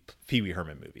Pee-wee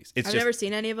Herman movies. I've never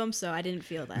seen any of them, so I didn't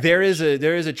feel that. There is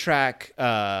a track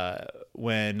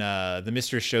when the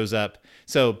mistress shows up.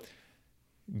 So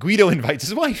Guido invites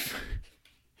his wife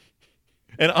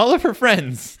and all of her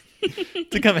friends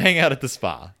to come hang out at the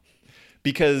spa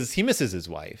because he misses his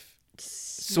wife.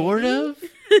 Sort of.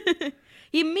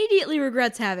 He immediately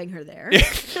regrets having her there.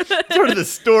 Sort of the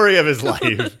story of his life.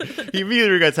 He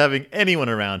immediately regrets having anyone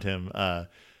around him.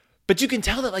 But you can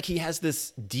tell that like he has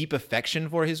this deep affection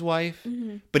for his wife,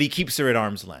 but he keeps her at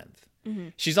arm's length.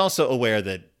 She's also aware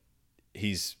that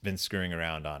he's been screwing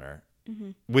around on her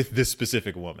with this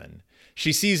specific woman.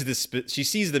 She sees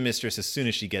the mistress as soon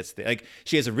as she gets there. Like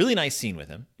she has a really nice scene with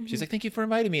him. She's like, "Thank you for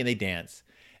inviting me," and they dance.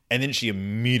 And then she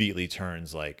immediately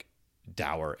turns like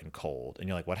dour and cold, and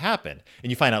you're like, "What happened?"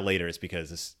 And you find out later it's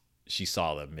because she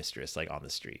saw the mistress like on the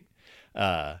street.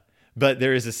 But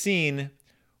there is a scene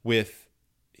with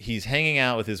he's hanging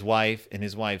out with his wife and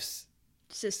his wife's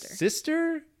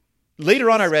sister.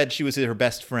 Later on, I read she was her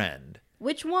best friend.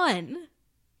 Which one?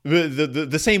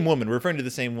 The same woman. We're referring to the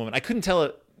same woman. I couldn't tell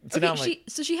it. So okay, now I'm like,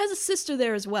 so she has a sister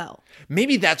there as well.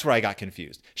 Maybe that's where I got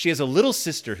confused. She has a little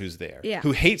sister who's there,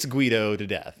 who hates Guido to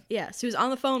death. Yes, who's on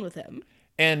the phone with him.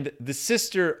 And the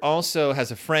sister also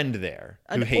has a friend there.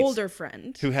 Older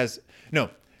friend.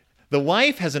 The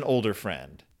wife has an older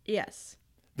friend. Yes.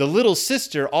 The little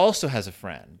sister also has a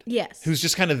friend. Yes. Who's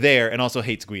just kind of there and also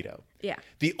hates Guido. Yeah.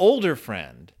 The older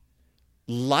friend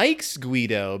likes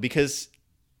Guido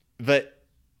but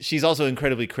she's also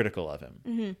incredibly critical of him.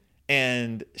 Mm-hmm.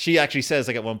 And she actually says,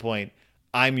 like, at one point,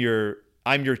 I'm your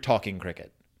talking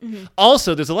cricket. Mm-hmm.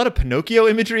 Also, there's a lot of Pinocchio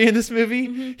imagery in this movie.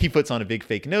 Mm-hmm. He puts on a big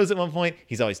fake nose at one point.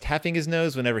 He's always tapping his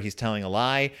nose whenever he's telling a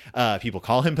lie. People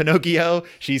call him Pinocchio.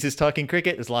 She's his talking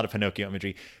cricket. There's a lot of Pinocchio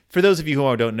imagery. For those of you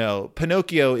who don't know,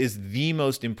 Pinocchio is the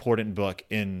most important book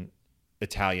in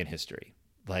Italian history.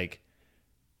 Like,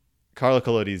 Carlo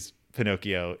Collodi's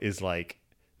Pinocchio is like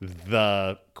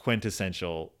the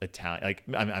quintessential Italian. Like,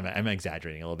 I'm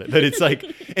exaggerating a little bit, but it's like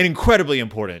an incredibly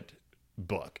important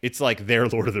book. It's like their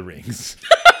Lord of the Rings.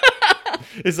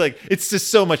 It's like, it's just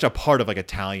so much a part of like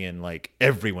Italian, like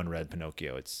everyone read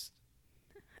Pinocchio. It's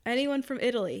anyone from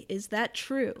Italy. Is that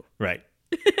true? Right.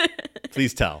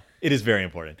 Please tell. It is very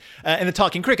important. And the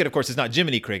talking cricket, of course, is not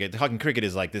Jiminy Cricket. The talking cricket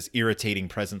is like this irritating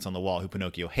presence on the wall who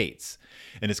Pinocchio hates.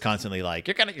 And is constantly like,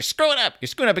 you're screwing up. You're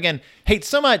screwing up again. Hates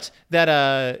so much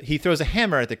that he throws a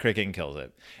hammer at the cricket and kills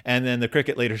it. And then the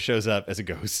cricket later shows up as a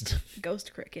ghost.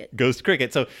 Ghost cricket. Ghost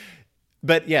cricket. So,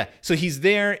 but yeah, so he's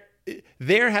there.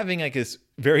 They're having like this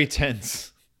very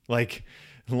tense like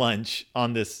lunch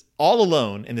on this all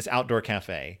alone in this outdoor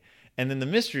cafe. And then the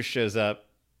mistress shows up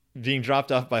being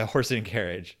dropped off by a horse and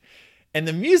carriage. And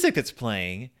the music that's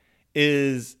playing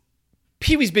is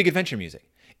Pee-wee's Big Adventure music.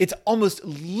 It's almost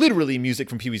literally music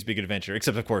from Pee-wee's Big Adventure,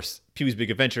 except of course Pee-wee's Big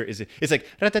Adventure it's like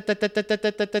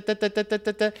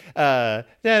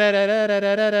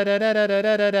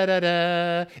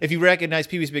if you recognize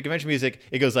Pee-wee's Big Adventure music,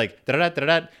 it goes like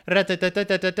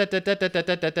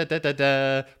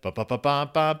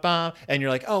and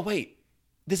you're like, oh wait,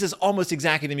 this is almost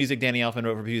exactly the music Danny Elfman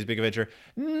wrote for Pee-wee's Big Adventure.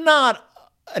 Not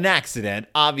an accident.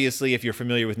 Obviously, if you're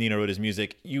familiar with Nino Rota's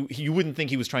music, you wouldn't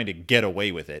think he was trying to get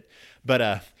away with it.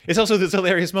 But it's also this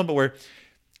hilarious moment where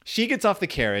she gets off the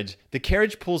carriage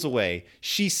pulls away,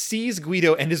 she sees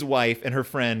Guido and his wife and her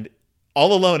friend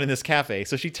all alone in this cafe.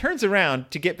 So she turns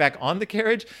around to get back on the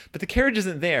carriage, but the carriage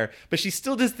isn't there. But she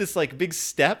still does this like big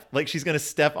step, like she's going to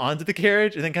step onto the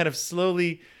carriage and then kind of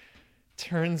slowly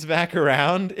turns back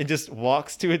around and just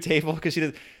walks to a table because she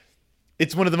does.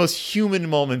 It's one of the most human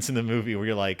moments in the movie where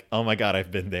you're like, oh my God,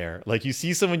 I've been there. Like you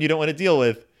see someone you don't want to deal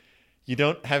with, you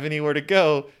don't have anywhere to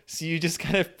go, so you just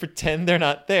kind of pretend they're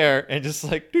not there and just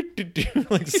like,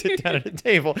 like sit down at a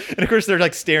table. And of course they're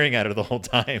like staring at her the whole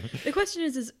time. The question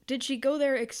is did she go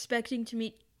there expecting to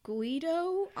meet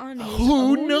Guido on his Who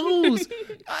own? knows?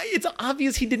 It's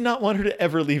obvious he did not want her to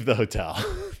ever leave the hotel.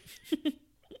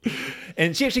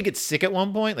 And she actually gets sick at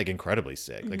one point, like incredibly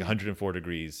sick, like 104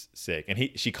 degrees sick.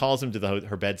 And she calls him to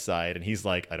her bedside, and he's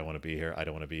like, I don't want to be here. I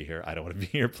don't want to be here. I don't want to be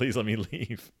here. Please let me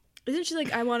leave. Isn't she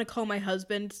like, I want to call my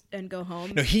husband and go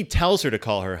home? No, he tells her to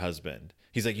call her husband.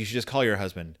 He's like, you should just call your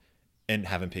husband and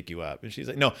have him pick you up. And she's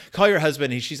like, no, call your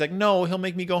husband. And she's like, no, he'll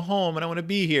make me go home, and I want to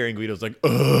be here. And Guido's like,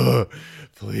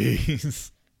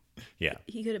 please. Yeah.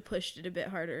 He could have pushed it a bit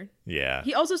harder. Yeah.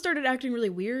 He also started acting really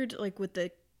weird, like with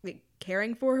the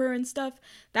caring for her and stuff.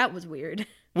 That was weird.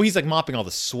 Well, he's like mopping all the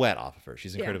sweat off of her.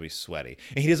 She's incredibly sweaty.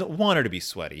 And he doesn't want her to be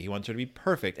sweaty. He wants her to be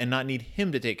perfect and not need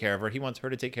him to take care of her. He wants her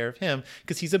to take care of him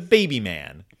because he's a baby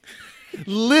man.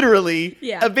 Literally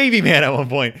a baby man at one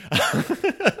point.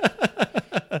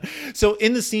 So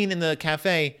in the scene in the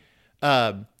cafe,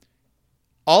 all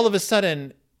of a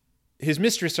sudden, his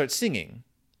mistress starts singing.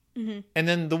 Mm-hmm. And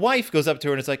then the wife goes up to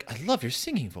her and is like, I love your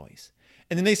singing voice.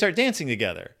 And then they start dancing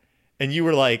together. And you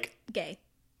were like... Gay.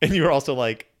 And you were also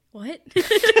like... What?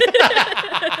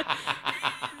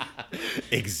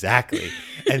 Exactly.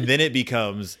 And then it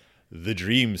becomes the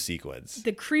dream sequence.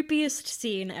 The creepiest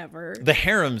scene ever. The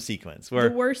harem sequence. Where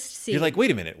the worst scene. You're like,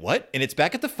 wait a minute, what? And it's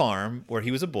back at the farm where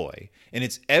he was a boy. And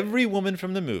it's every woman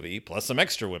from the movie, plus some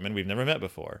extra women we've never met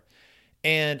before.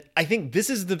 And I think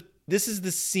this is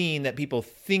the scene that people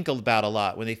think about a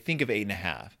lot when they think of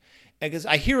 8.5. Because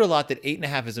I hear a lot that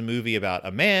 8.5 is a movie about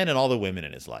a man and all the women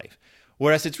in his life.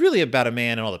 Whereas it's really about a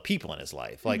man and all the people in his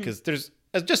life. Like, because there's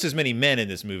just as many men in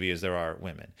this movie as there are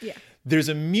women. Yeah. There's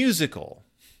a musical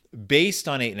based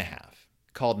on 8.5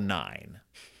 called 9.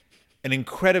 An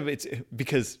incredible, it's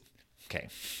because, okay.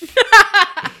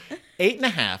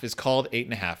 8.5 is called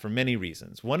 8.5 for many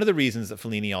reasons. One of the reasons that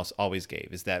Fellini always gave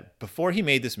is that before he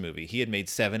made this movie, he had made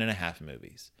 7.5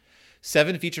 movies.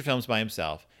 7 feature films by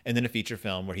himself, and then a feature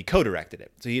film where he co-directed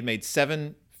it. So he had made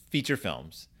 7 feature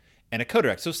films and a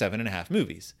co-direct, so 7.5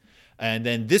 movies. And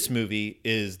then this movie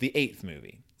is the 8th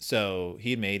movie. So he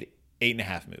had made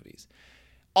 8.5 movies.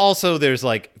 Also, there's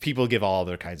like people give all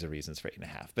other kinds of reasons for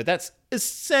 8.5, but that's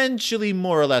essentially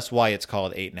more or less why it's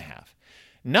called 8.5.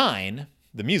 9,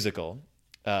 the musical,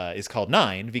 is called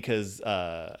 9 because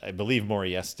I believe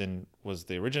Maury Yeston was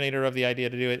the originator of the idea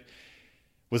to do it.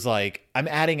 Was like, I'm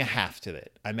adding a half to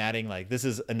it. I'm adding like, this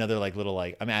is another like little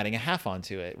like, I'm adding a half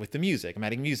onto it with the music. I'm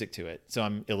adding music to it. So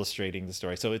I'm illustrating the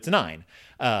story. So it's 9.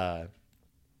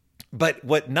 But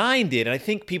what 9 did, and I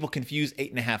think people confuse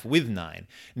 8.5 with 9.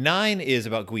 9 is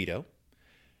about Guido.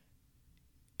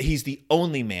 He's the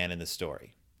only man in the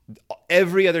story.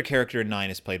 Every other character in 9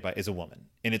 is a woman,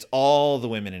 and it's all the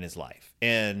women in his life.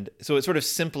 And so it sort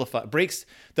of breaks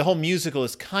the whole musical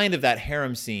is kind of that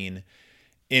harem scene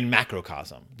in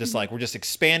macrocosm. Just like we're just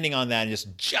expanding on that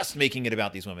and just making it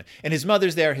about these women. And his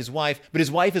mother's there, his wife, but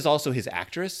his wife is also his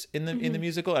actress in the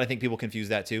musical, and I think people confuse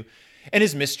that too. And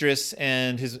his mistress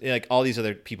and his like all these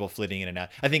other people flitting in and out.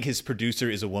 I think his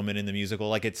producer is a woman in the musical.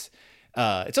 Like it's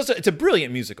a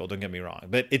brilliant musical, don't get me wrong,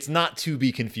 but it's not to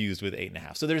be confused with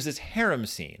 8.5. So there's this harem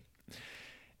scene.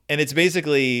 And it's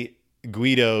basically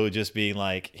Guido just being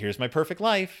like, here's my perfect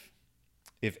life.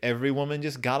 If every woman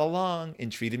just got along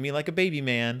and treated me like a baby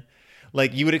man,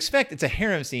 like you would expect, it's a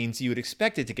harem scene, so you would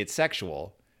expect it to get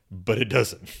sexual, but it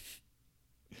doesn't.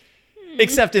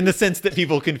 Except in the sense that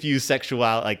people confuse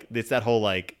sexuality, like it's that whole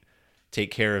like, take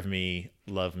care of me,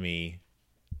 love me.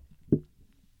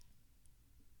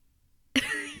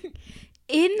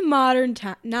 In modern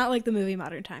time, not like the movie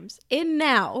Modern Times, in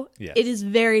now, Yes. It is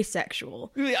very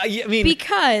sexual. I mean,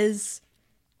 Because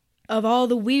of all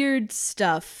the weird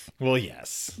stuff well,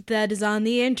 yes. that is on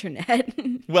the internet.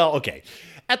 Well, okay.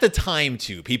 At the time,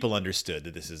 too, people understood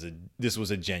that this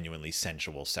was a genuinely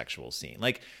sensual sexual scene.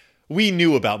 Like, we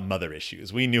knew about mother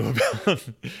issues. We knew about,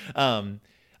 and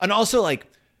also like,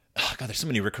 oh God, there's so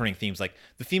many recurring themes. Like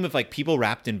the theme of like people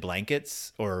wrapped in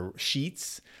blankets or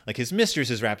sheets. Like his mistress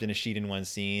is wrapped in a sheet in one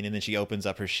scene, and then she opens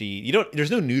up her sheet.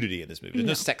 There's no nudity in this movie. There's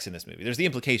no sex in this movie. There's the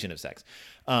implication of sex,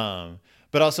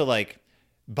 but also like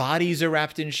bodies are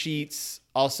wrapped in sheets.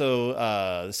 Also,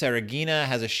 Saragina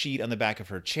has a sheet on the back of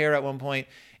her chair at one point.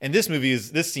 And this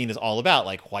scene is all about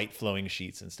like white flowing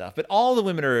sheets and stuff. But all the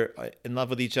women are in love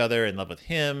with each other, in love with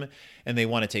him, and they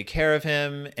want to take care of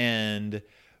him.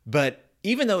 But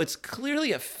even though it's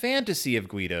clearly a fantasy of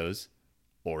Guido's,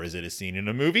 or is it a scene in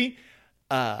a movie?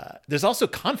 There's also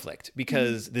conflict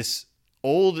because this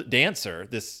older dancer,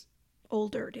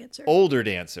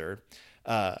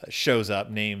 shows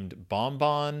up named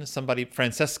Bonbon,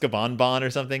 Francesca Bonbon or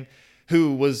something,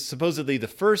 who was supposedly the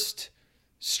first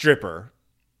stripper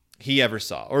he ever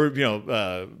saw, or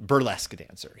burlesque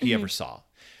dancer he ever saw,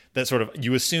 that sort of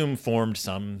you assume formed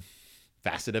some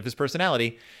facet of his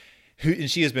personality.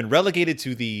 And she has been relegated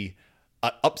to the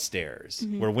upstairs,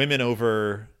 where women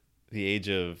over the age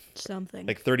of Something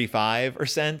like 35 are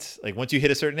sent. Like once you hit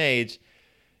a certain age,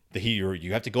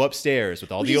 you have to go upstairs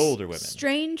with all the older women.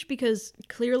 Strange because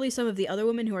clearly some of the other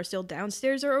women who are still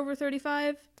downstairs are over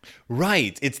 35.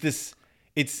 Right.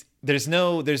 There's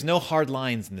no hard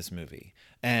lines in this movie.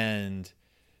 And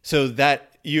so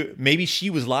that maybe she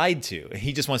was lied to, and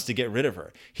he just wants to get rid of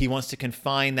her. He wants to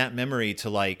confine that memory to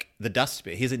like the dust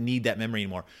pit. He doesn't need that memory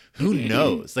anymore. Who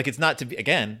knows? Like it's not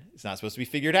supposed to be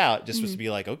figured out. Just supposed to be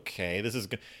like, okay, this is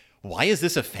good. Why is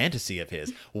this a fantasy of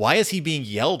his? Why is he being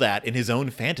yelled at in his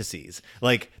own fantasies?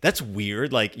 Like, that's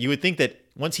weird. Like, you would think that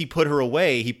once he put her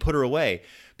away, he put her away.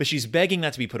 But she's begging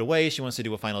not to be put away. She wants to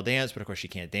do a final dance, but of course she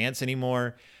can't dance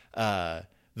anymore.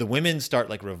 The women start,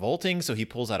 like, revolting, so he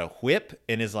pulls out a whip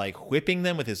and is, like, whipping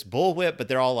them with his bullwhip, but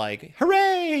they're all like,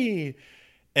 hooray!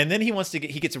 And then he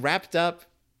gets wrapped up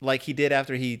like he did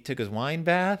after he took his wine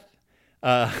bath.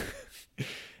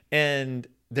 And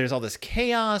there's all this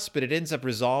chaos, but it ends up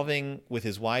resolving with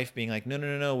his wife being like,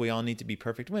 no, we all need to be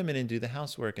perfect women and do the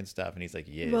housework and stuff. And he's like,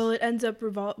 yes. Well, it ends up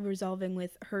resolving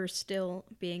with her still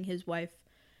being his wife,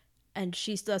 and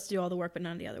she still has to do all the work, but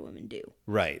none of the other women do.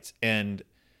 Right. And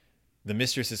the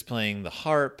mistress is playing the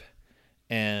harp,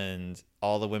 and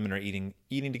all the women are eating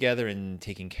together and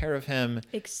taking care of him.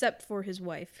 Except for his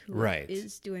wife, who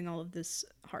is doing all of this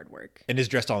hard work. And is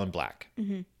dressed all in black.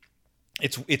 Mm-hmm.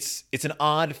 It's an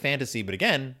odd fantasy, but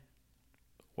again,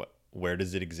 where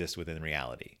does it exist within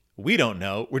reality? We don't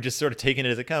know. We're just sort of taking it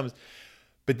as it comes.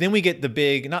 But then we get the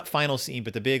big, not final scene,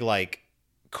 but the big like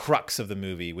crux of the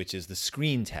movie, which is the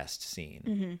screen test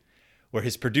scene, where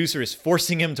his producer is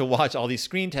forcing him to watch all these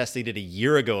screen tests they did a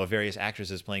year ago of various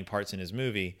actresses playing parts in his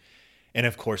movie. And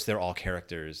of course, they're all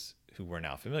characters who we're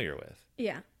now familiar with.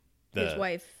 Yeah. His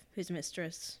wife, his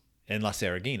mistress. And La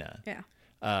Saragina. Yeah.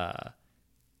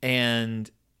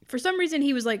 And For some reason,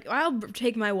 he was like, I'll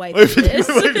take my wife to this.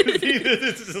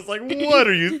 It's just like, what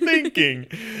are you thinking?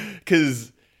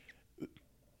 Because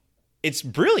it's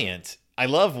brilliant. I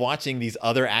love watching these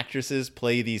other actresses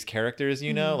play these characters,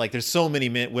 you know? Like, there's so many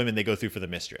women they go through for the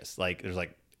mistress. Like, there's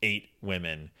like 8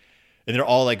 women. And they're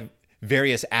all like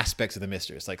various aspects of the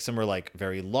mistress. Like, some are like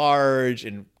very large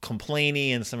and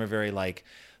complaining, and some are very like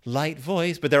light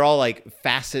voice. But they're all like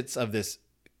facets of this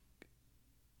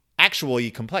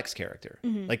actually complex character.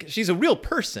 Like, she's a real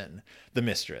person, the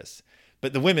mistress.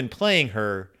 But the women playing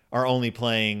her are only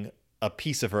playing a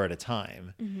piece of her at a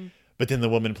time. But then the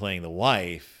woman playing the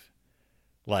wife,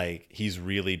 like, he's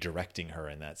really directing her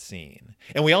in that scene.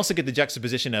 And we also get the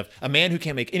juxtaposition of a man who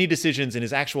can't make any decisions in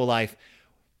his actual life,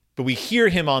 but we hear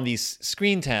him on these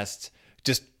screen tests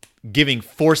just giving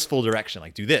forceful direction,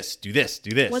 like, do this, do this, do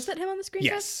this. Was that him on the screen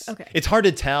Yes. test? Okay. It's hard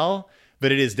to tell,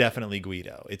 but it is definitely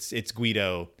Guido. It's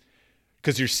Guido,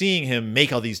 because you're seeing him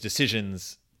make all these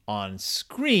decisions on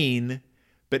screen,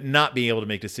 but not being able to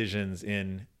make decisions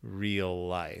in real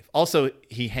life. Also,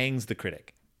 he hangs the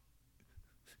critic.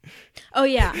 Oh,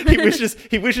 yeah.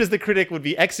 he wishes the critic would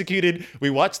be executed. We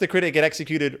watch the critic get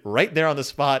executed right there on the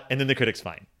spot, and then the critic's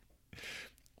fine.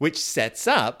 Which sets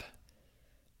up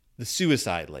the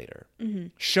suicide later,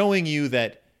 showing you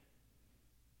that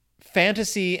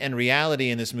fantasy and reality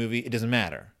in this movie, it doesn't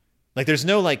matter. Like, there's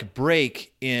no like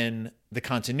break in the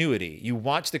continuity. You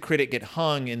watch the critic get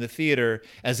hung in the theater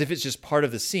as if it's just part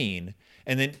of the scene,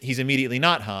 and then he's immediately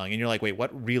not hung, and you're like, wait,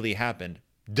 what really happened?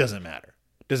 Doesn't matter.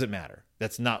 Doesn't matter.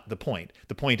 That's not the point.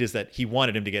 The point is that he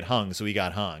wanted him to get hung, so he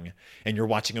got hung. And you're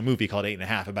watching a movie called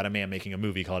 8.5 about a man making a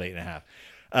movie called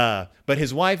 8.5. But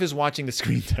his wife is watching the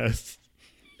screen test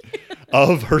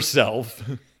of herself.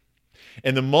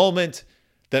 And the moment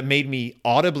that made me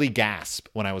audibly gasp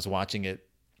when I was watching it,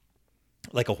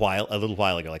 like a little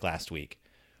while ago, like last week,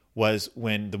 was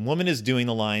when the woman is doing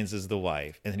the lines as the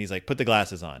wife, and then he's like, put the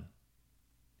glasses on.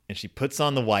 And she puts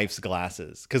on the wife's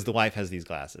glasses, because the wife has these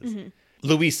glasses.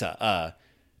 Louisa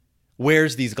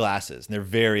wears these glasses, and they're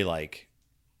very like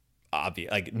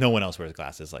obvious. Like, no one else wears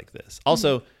glasses like this.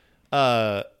 Also,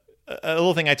 a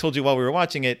little thing I told you while we were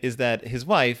watching it is that his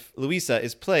wife, Louisa,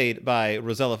 is played by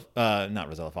Anouk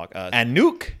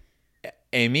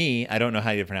Aimée. I don't know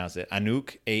how you pronounce it.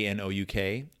 Anouk,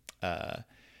 Anouk,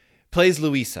 plays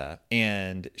Louisa,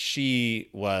 and she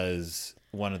was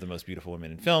one of the most beautiful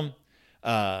women in film.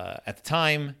 At the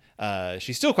time,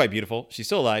 she's still quite beautiful. She's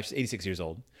still alive. She's 86 years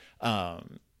old.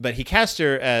 But he cast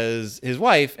her as his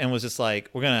wife and was just like,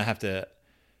 we're going to have to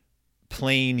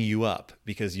plane you up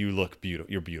because you look beautiful.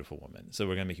 You're a beautiful woman. So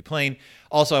we're going to make you plain.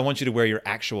 Also, I want you to wear your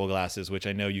actual glasses, which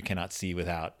I know you cannot see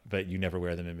without, but you never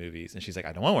wear them in movies. And she's like,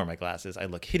 I don't want to wear my glasses. I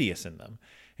look hideous in them.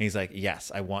 And he's like,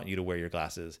 yes, I want you to wear your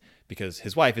glasses, because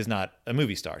his wife is not a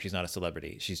movie star. She's not a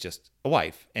celebrity. She's just a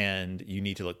wife, and you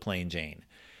need to look plain Jane.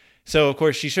 So, of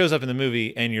course, she shows up in the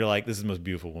movie, and you're like, this is the most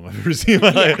beautiful woman I've ever seen in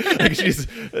my life. Like,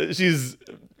 she's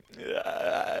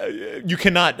you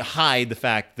cannot hide the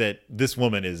fact that this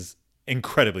woman is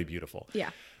incredibly beautiful.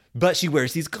 Yeah. But she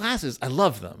wears these glasses. I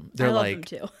love them. They're love like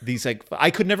them too. These, like,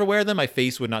 I could never wear them. My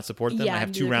face would not support them. Yeah, I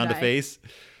have too neither round could a I. face.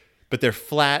 But they're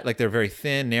flat, like they're very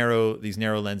thin, these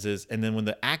narrow lenses. And then when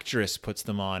the actress puts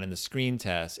them on in the screen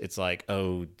test, it's like,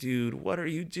 oh, dude, what are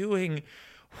you doing?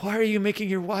 Why are you making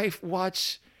your wife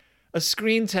watch a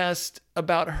screen test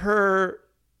about her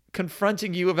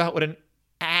confronting you about what an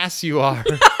ass you are?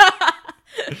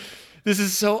 This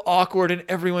is so awkward, and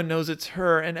everyone knows it's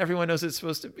her, and everyone knows it's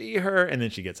supposed to be her. And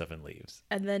then she gets up and leaves.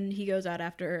 And then he goes out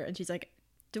after her, and she's like,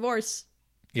 divorce.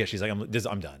 Yeah, she's like, I'm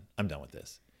done. I'm done with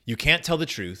this. You can't tell the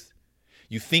truth.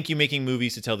 You think you're making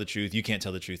movies to tell the truth. You can't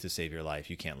tell the truth to save your life.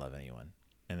 You can't love anyone.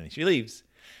 And then she leaves.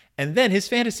 And then his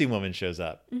fantasy woman shows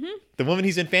up. Mm-hmm. The woman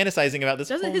he's been fantasizing about this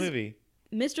whole movie.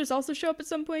 Mistress also show up at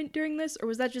some point during this, or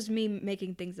was that just me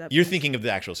making things up? You're thinking of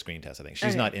the actual screen test, I think.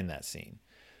 She's not in that scene.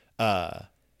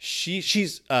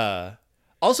 She's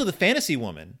also the fantasy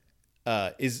woman.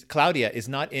 Claudia is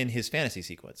not in his fantasy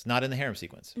sequence, not in the harem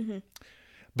sequence. Mm-hmm.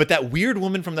 But that weird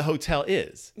woman from the hotel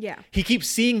is. Yeah. He keeps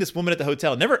seeing this woman at the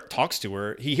hotel, never talks to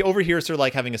her. He overhears her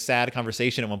like having a sad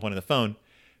conversation at one point on the phone,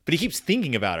 but he keeps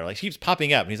thinking about her. Like, she keeps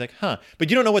popping up, and he's like, huh. But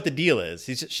you don't know what the deal is.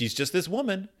 She's just this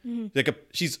woman. Mm-hmm.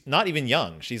 She's not even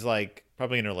young. She's like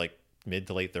probably in her like mid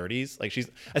to late 30s. Like,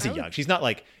 young. She's not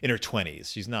like in her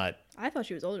 20s. She's not. I thought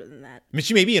she was older than that. I mean,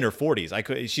 she may be in her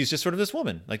 40s. She's just sort of this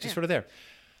woman, like just sort of there.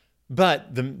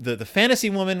 But the fantasy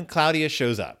woman, Claudia,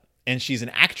 shows up. And she's an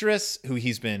actress who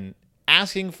he's been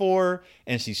asking for,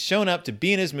 and she's shown up to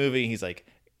be in his movie. He's like,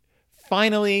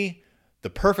 finally,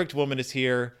 the perfect woman is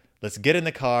here. Let's get in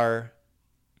the car.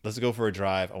 let's go for a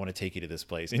drive. I want to take you to this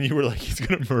place. And you were like, he's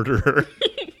going to murder her.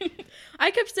 I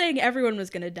kept saying everyone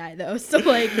was gonna die though, so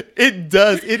like It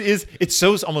does. It's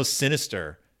so almost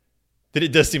sinister that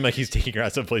it does seem like he's taking her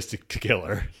out someplace to kill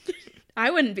her.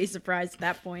 I wouldn't be surprised at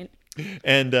that point.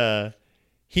 And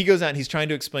he goes out and he's trying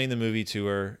to explain the movie to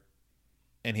her.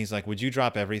 And he's like, would you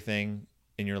drop everything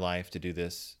in your life to do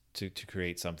this, to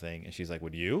create something? And she's like,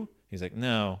 would you? He's like,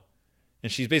 no.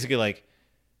 And she's basically like,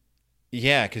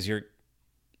 yeah, because you're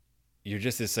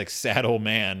just this like sad old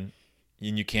man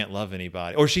and you can't love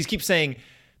anybody. Or she keeps saying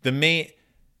the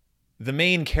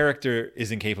main character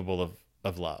is incapable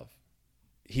of love.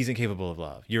 He's incapable of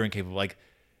love. You're incapable. Like,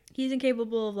 he's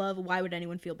incapable of love. Why would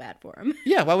anyone feel bad for him?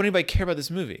 yeah, why would anybody care about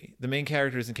this movie? The main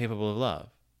character is incapable of love.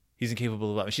 He's incapable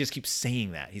of love. And she just keeps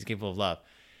saying that. He's capable of love.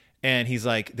 And he's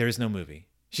like, there's no movie.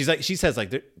 She says,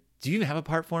 do you even have a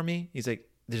part for me? He's like,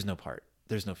 there's no part.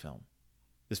 There's no film.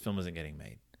 This film isn't getting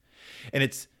made. And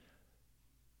it's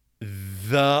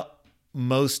the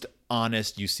most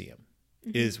honest you see him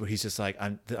is where he's just like,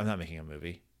 I'm not making a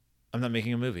movie. I'm not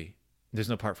making a movie. There's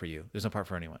no part for you. There's no part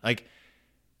for anyone. Like,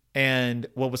 and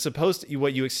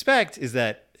what you expect is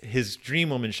that his dream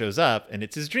woman shows up and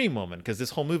it's his dream woman because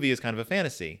this whole movie is kind of a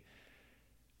fantasy.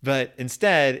 But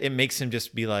instead, it makes him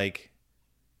just be like,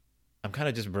 I'm kind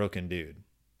of just broken dude.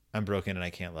 I'm broken and I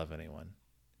can't love anyone.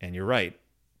 And you're right.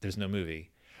 There's no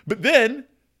movie. But then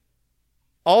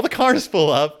all the cars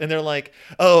pull up and they're like,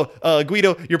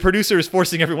 Guido, your producer is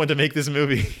forcing everyone to make this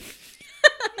movie.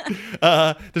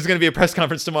 There's going to be a press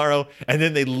conference tomorrow. And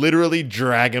then they literally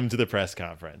drag him to the press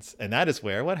conference. And that is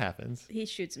where what happens? He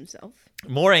shoots himself.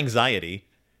 More anxiety.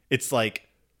 It's like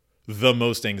the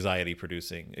most anxiety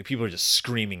producing. People are just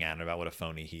screaming at him about what a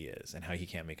phony he is and how he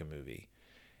can't make a movie.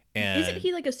 And isn't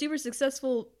he like a super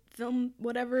successful film,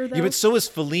 whatever, though? Yeah, but so is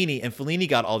Fellini. And Fellini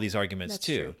got all these arguments That's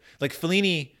too. true. Like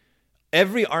Fellini,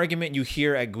 every argument you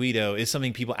hear at Guido is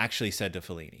something people actually said to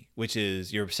Fellini, which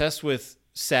is you're obsessed with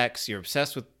sex, you're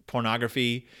obsessed with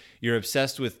pornography, you're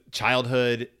obsessed with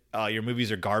childhood, your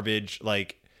movies are garbage.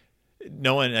 Like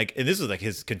no one like, and this was like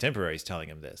his contemporaries telling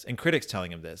him this and critics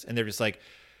telling him this. And they're just like,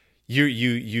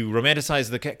 you romanticize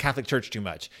the Catholic Church too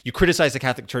much. You criticize the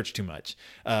Catholic Church too much.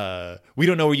 We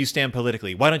don't know where you stand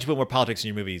politically. Why don't you put more politics in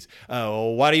your movies?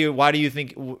 Why do you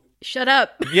think? Shut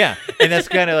up. Yeah, and that's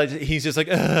kind of like he's just like.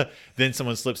 Then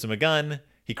someone slips him a gun.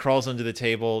 He crawls under the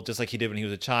table just like he did when he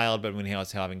was a child, but when he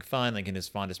was having fun, like in his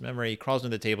fondest memory, he crawls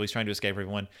under the table. He's trying to escape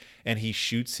everyone, and he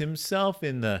shoots himself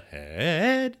in the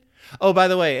head. Oh, by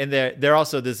the way, and they're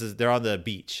also they're on the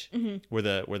beach where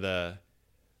the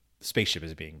spaceship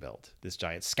is being built. This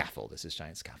giant scaffold.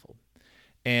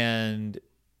 And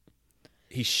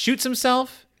he shoots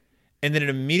himself, and then it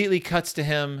immediately cuts to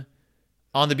him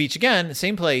on the beach again, the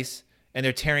same place, and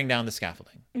they're tearing down the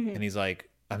scaffolding. And he's like,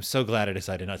 I'm so glad I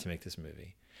decided not to make this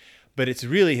movie. But it's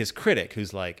really his critic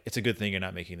who's like, it's a good thing you're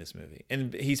not making this movie.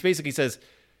 And he basically says,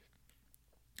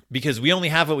 because we only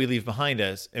have what we leave behind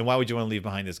us, and why would you want to leave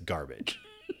behind this garbage?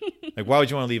 Like, why would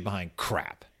you want to leave behind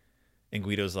crap? And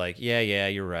Guido's like, yeah,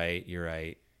 you're right.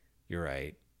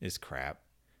 It's crap.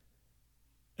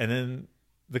 And then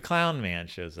the clown man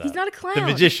shows up. He's not a clown. The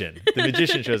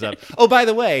magician shows up. Oh, by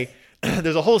the way,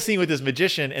 there's a whole scene with this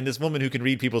magician and this woman who can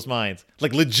read people's minds.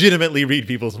 Like, legitimately read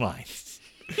people's minds.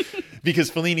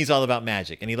 Because Fellini's all about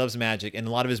magic, and he loves magic, and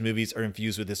a lot of his movies are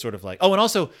infused with this sort of like... Oh, and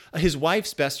also, his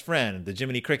wife's best friend, the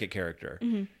Jiminy Cricket character,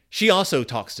 she also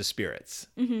talks to spirits.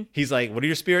 He's like, what do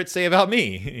your spirits say about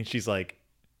me? And she's like...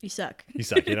 You suck.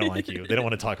 They don't like you. They don't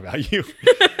want to talk about you.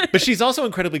 But she's also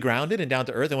incredibly grounded and down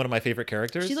to earth and one of my favorite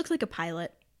characters. She looks like a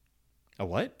pilot. A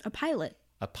what? A pilot.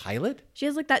 A pilot? She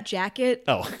has like that jacket.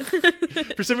 Oh.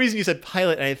 For some reason you said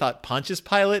pilot and I thought Pontius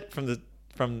Pilate from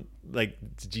like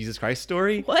the Jesus Christ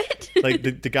story. What? Like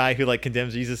the guy who like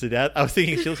condemns Jesus to death. I was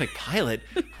thinking she looks like Pilate.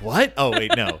 What? Oh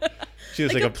wait, no. She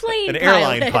was like an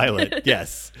airline pilot.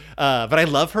 Yes. But I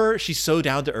love her. She's so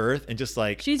down to earth and just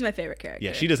like... She's my favorite character.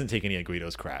 Yeah, she doesn't take any of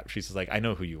Guido's crap. She's just like, I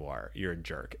know who you are. You're a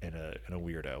jerk and a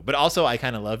weirdo. But also, I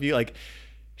kind of love you. Like,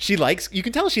 you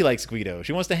can tell she likes Guido.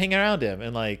 She wants to hang around him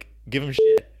and like give him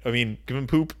shit. I mean, give him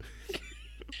poop.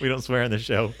 We don't swear on the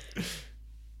show.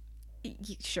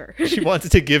 Sure. She wants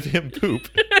to give him poop.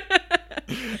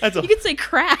 You could say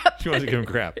crap. She wants to give him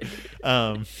crap.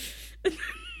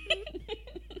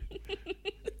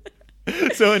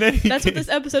 So in any That's what this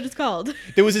episode is called.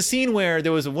 There was a scene where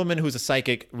there was a woman who was a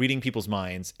psychic reading people's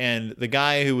minds, and the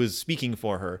guy who was speaking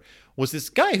for her was this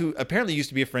guy who apparently used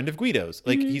to be a friend of Guido's.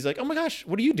 Like, he's like, oh my gosh,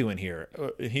 what are you doing here?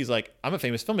 And he's like, I'm a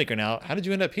famous filmmaker now. How did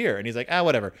you end up here? And he's like,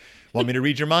 whatever. Want me to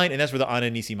read your mind? And that's where the Anna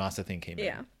Nishimasa thing came in.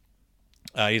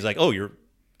 Yeah. He's like, oh,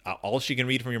 all she can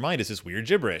read from your mind is this weird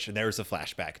gibberish. And there's a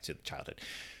flashback to childhood.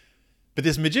 But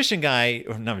this magician guy,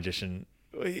 or not magician,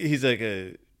 he's like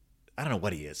I don't know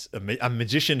what he is, a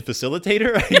magician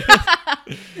facilitator.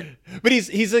 But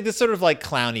he's like this sort of like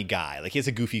clowny guy. Like he has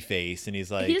a goofy face, and he's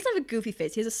like, he doesn't have a goofy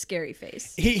face. He has a scary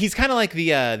face. He's kind of like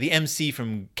the MC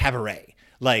from Cabaret.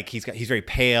 Like he's very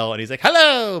pale, and he's like,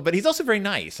 hello, but he's also very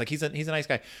nice. Like he's a nice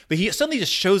guy. But he suddenly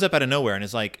just shows up out of nowhere and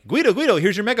is like, Guido,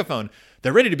 here's your megaphone.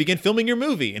 They're ready to begin filming your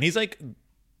movie. And he's like,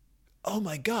 oh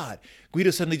my God.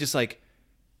 Guido suddenly just like,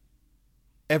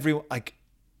 everyone, like,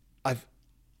 I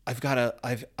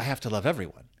have to love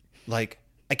everyone. Like,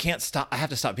 I can't stop. I have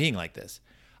to stop being like this.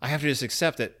 I have to just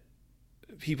accept that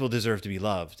people deserve to be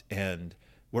loved, and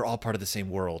we're all part of the same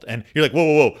world. And you're like,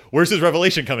 whoa. Where's this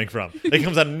revelation coming from? It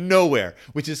comes out of nowhere,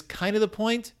 which is kind of the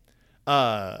point.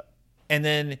 And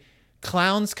then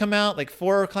clowns come out, like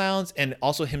 4 clowns, and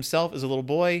also himself as a little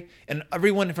boy. And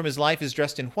everyone from his life is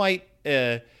dressed in white.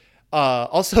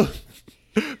 Also,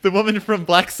 the woman from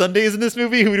Black Sunday is in this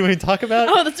movie, who we don't even talk about.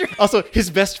 Oh, that's right. Also, his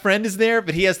best friend is there,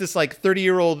 but he has this like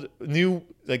 30-year-old new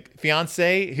like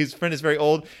fiance. His friend is very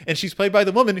old, and she's played by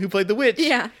the woman who played the witch.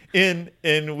 Yeah. And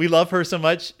we love her so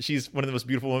much. She's one of the most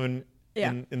beautiful women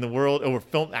in the world, or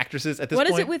film actresses at this point.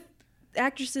 What is it with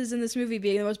actresses in this movie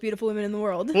being the most beautiful women in the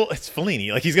world? Well, it's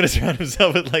Fellini. Like he's gonna surround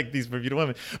himself with like these beautiful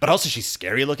women, but also she's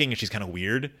scary looking and she's kind of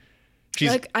weird. She's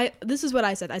like this is what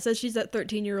I said. I said she's that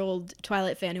 13-year-old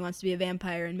Twilight fan who wants to be a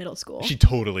vampire in middle school. She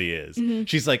totally is. Mm-hmm.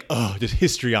 She's like, just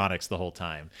histrionics the whole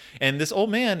time. And this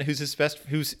old man who's his best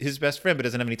friend but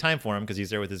doesn't have any time for him because he's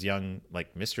there with his young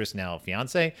like mistress, now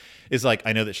fiance, is like,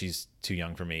 I know that she's too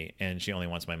young for me and she only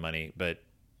wants my money, but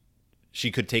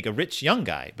she could take a rich young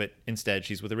guy, but instead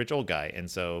she's with a rich old guy. And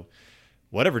so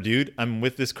whatever, dude, I'm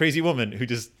with this crazy woman who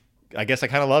just, I guess I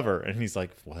kind of love her. And he's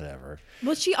like, whatever.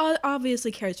 Well, she obviously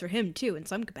cares for him too in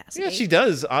some capacity. Yeah, she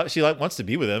does. She wants to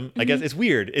be with him. Mm-hmm. I guess it's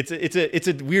weird. It's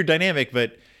a weird dynamic,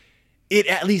 but it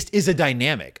at least is a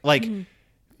dynamic. Like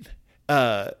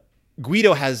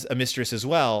Guido has a mistress as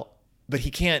well, but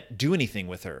he can't do anything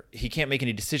with her. He can't make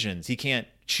any decisions. He can't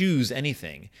choose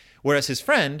anything. Whereas his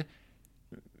friend,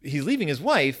 he's leaving his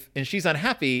wife and she's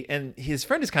unhappy, and his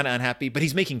friend is kind of unhappy, but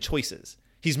he's making choices.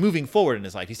 He's moving forward in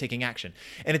his life. He's taking action.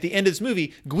 And at the end of this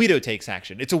movie, Guido takes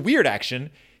action. It's a weird action.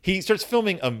 He starts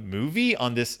filming a movie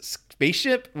on this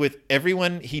spaceship with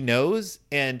everyone he knows,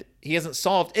 and he hasn't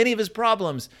solved any of his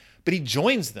problems, but he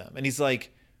joins them. And he's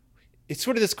like, it's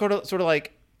sort of this sort of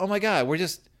like, oh my God,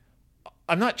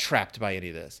 I'm not trapped by any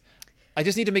of this. I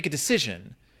just need to make a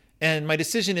decision. And my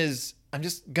decision is I'm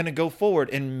just going to go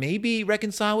forward and maybe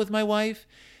reconcile with my wife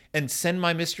and send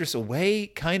my mistress away,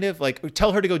 kind of like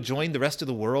tell her to go join the rest of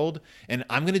the world. And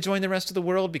I'm going to join the rest of the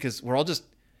world because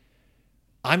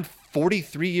I'm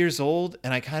 43 years old,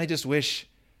 and I kind of just wish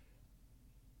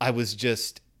I was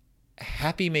just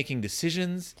happy making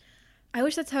decisions. I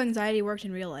wish that's how anxiety worked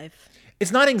in real life.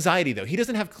 It's not anxiety, though. He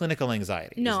doesn't have clinical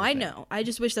anxiety. No, I know. I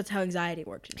just wish that's how anxiety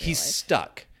worked in real life. He's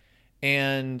stuck.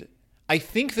 And I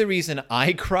think the reason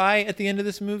I cry at the end of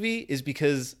this movie is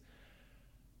because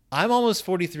I'm almost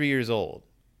 43 years old,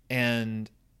 and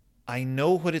I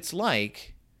know what it's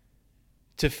like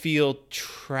to feel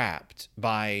trapped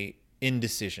by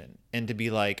indecision and to be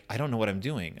like, I don't know what I'm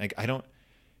doing. Like,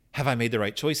 have I made the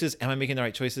right choices? Am I making the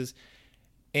right choices?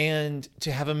 And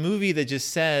to have a movie that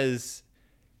just says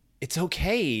it's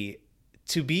okay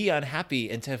to be unhappy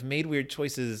and to have made weird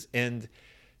choices and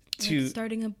to...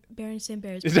 starting a Berenstain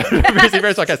Bears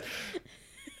podcast.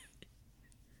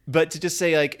 But to just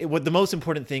say, like, what the most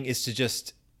important thing is to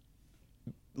just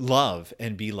love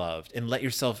and be loved and let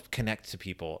yourself connect to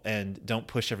people and don't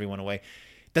push everyone away.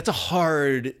 It's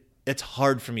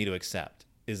hard for me to accept,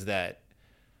 is that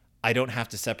I don't have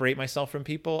to separate myself from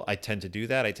people. I tend to do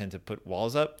that. I tend to put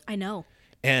walls up. I know.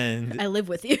 And I live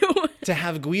with you. To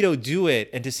have Guido do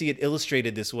it and to see it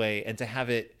illustrated this way and to have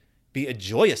it be a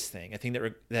joyous thing, I think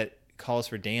that calls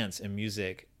for dance and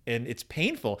music. And it's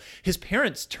painful. His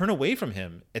parents turn away from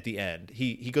him at the end.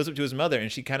 He goes up to his mother,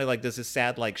 and she kind of like does this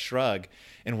sad like shrug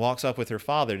and walks off with her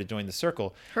father to join the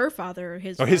circle. Her father or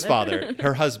his father,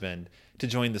 her husband, to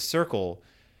join the circle.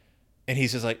 And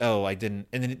he's just like, oh, I didn't.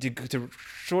 And then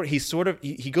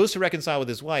he goes to reconcile with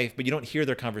his wife, but you don't hear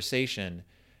their conversation.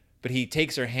 But he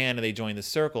takes her hand and they join the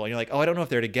circle. And you're like, oh, I don't know if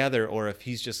they're together or if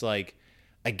he's just like,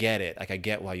 I get it. Like, I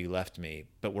get why you left me,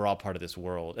 but we're all part of this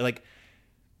world. And like,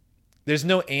 there's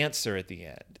no answer at the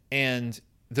end. And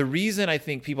the reason I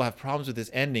think people have problems with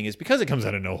this ending is because it comes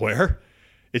out of nowhere.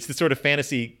 It's the sort of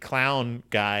fantasy clown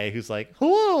guy who's like,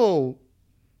 whoa.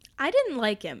 I didn't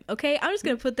like him, okay? I'm just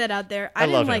going to put that out there. I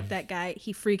didn't like that guy.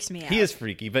 He freaks me out. He is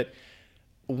freaky, but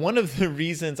one of the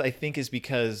reasons I think is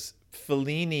because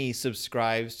Fellini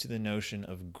subscribes to the notion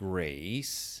of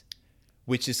grace,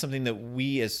 which is something that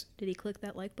we as Did he click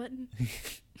that like button?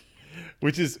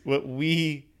 which is what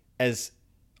we as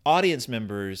audience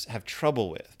members have trouble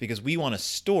with, because we want a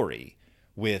story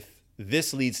with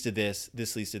this leads to this,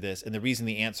 this leads to this, and the reason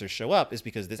the answers show up is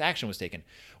because this action was taken.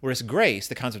 Whereas grace,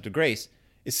 the concept of grace,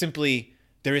 is simply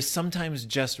there is sometimes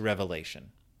just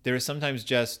revelation. There is sometimes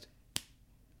just,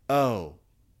 I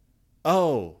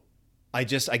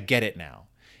get it now.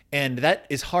 And that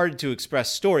is hard to express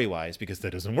story-wise because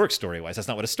that doesn't work story-wise. That's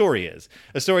not what a story is.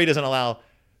 A story doesn't allow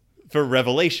for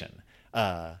revelation.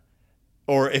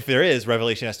 Or if there is,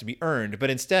 revelation has to be earned. But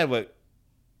instead,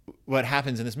 what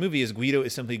happens in this movie is Guido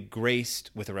is simply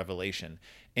graced with a revelation.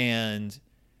 And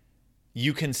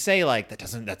you can say, like,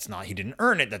 he didn't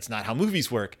earn it. That's not how movies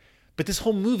work. But this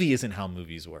whole movie isn't how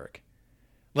movies work.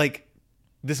 Like,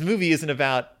 this movie isn't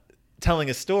about telling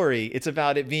a story. It's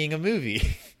about it being a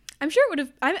movie. I'm sure it would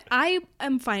have. I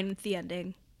am fine with the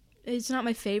ending. It's not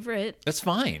my favorite. That's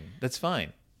fine.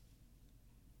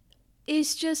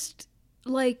 It's just,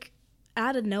 like,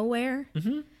 out of nowhere.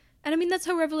 Mm-hmm. And I mean, that's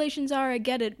how revelations are. I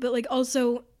get it. But, like,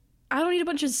 also, I don't need a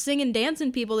bunch of singing,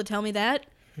 dancing people to tell me that.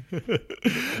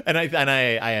 and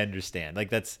I understand. Like,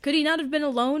 that's... Could he not have been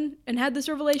alone and had this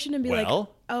revelation and be like,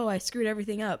 oh, I screwed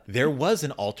everything up? There was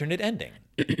an alternate ending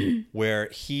where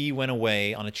he went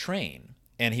away on a train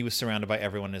and he was surrounded by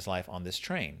everyone in his life on this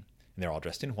train. And they're all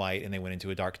dressed in white and they went into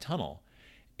a dark tunnel.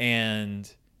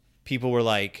 And people were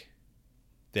like,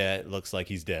 that looks like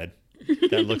he's dead.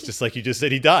 That looks just like you just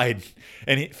said he died.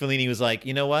 And Fellini was like,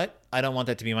 you know what? I don't want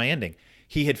that to be my ending.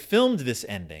 He had filmed this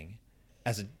ending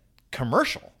as a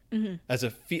commercial, as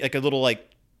a little like,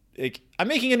 I'm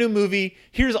making a new movie.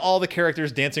 Here's all the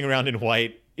characters dancing around in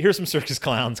white. Here's some circus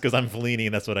clowns because I'm Fellini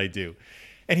and that's what I do.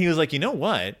 And he was like, you know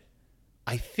what?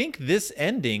 I think this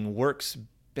ending works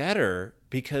better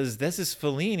because this is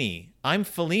Fellini. I'm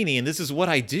Fellini and this is what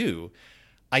I do.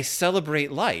 I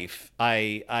celebrate life.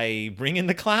 I bring in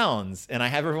the clowns and I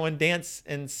have everyone dance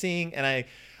and sing and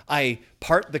I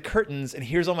part the curtains and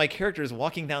here's all my characters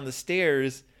walking down the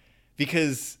stairs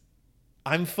because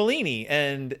I'm Fellini.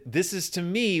 And this is to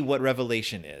me what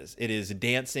revelation is. It is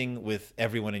dancing with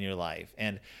everyone in your life.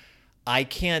 And I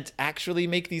can't actually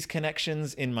make these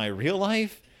connections in my real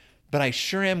life, but I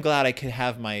sure am glad I could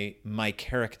have my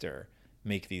character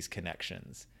make these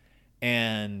connections.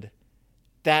 And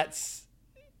that's...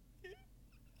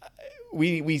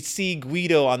 We see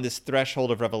Guido on this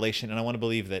threshold of revelation, and I want to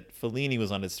believe that Fellini was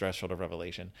on his threshold of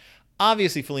revelation.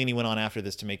 Obviously, Fellini went on after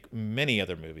this to make many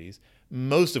other movies,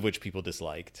 most of which people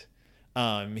disliked.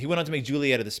 He went on to make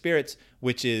Juliet of the Spirits,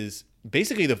 which is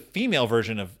basically the female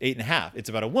version of 8.5. It's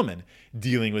about a woman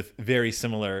dealing with very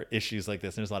similar issues like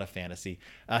this, and there's a lot of fantasy.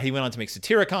 He went on to make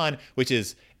Satyricon, which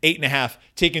is 8.5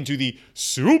 taken to the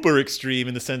super extreme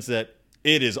in the sense that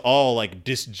it is all like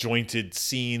disjointed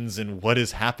scenes and what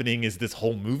is happening. Is this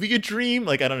whole movie a dream?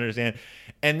 Like, I don't understand.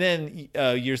 And then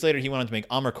years later, he went on to make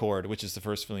Amarcord, which is the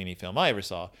first Fellini film I ever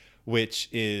saw, which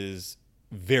is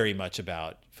very much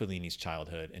about Fellini's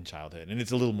childhood. And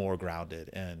it's a little more grounded.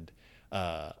 And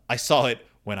I saw it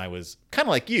when I was kind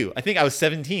of like you. I think I was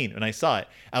 17 when I saw it.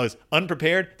 I was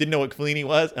unprepared, didn't know what Fellini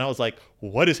was. And I was like,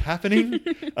 what is happening?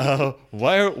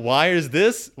 Why is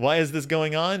this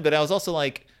going on? But I was also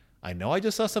like, I know I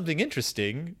just saw something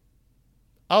interesting.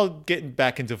 I'll get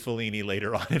back into Fellini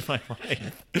later on in my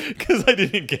life because I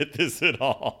didn't get this at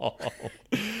all.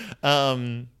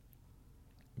 But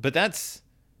that's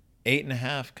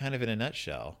 8.5 kind of in a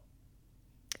nutshell.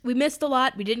 We missed a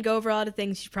lot. We didn't go over a lot of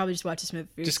things. You should probably just watch this movie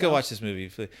for yourself. Just go watch this movie.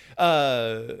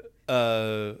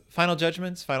 Final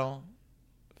judgments? Final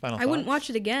thoughts? I wouldn't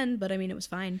watch it again, but I mean, it was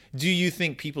fine. Do you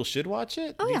think people should watch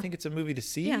it? Oh, Do you yeah. think it's a movie to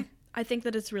see? Yeah. I think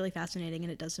that it's really fascinating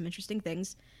and it does some interesting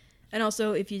things. And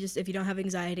also, if you don't have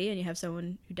anxiety and you have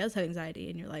someone who does have anxiety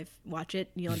in your life, watch it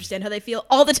and you'll understand how they feel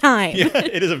all the time. Yeah,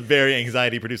 it is a very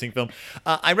anxiety-producing film.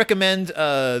 I recommend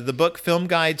the book Film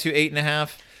Guide to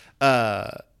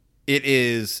 8.5. It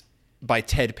is by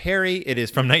Ted Perry. It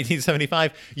is from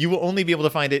 1975. You will only be able to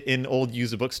find it in old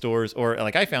used bookstores, or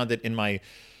like I found it in my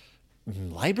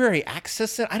library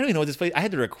access center. I don't even know what this place. I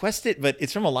had to request it, but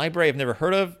it's from a library I've never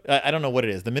heard of. I don't know what it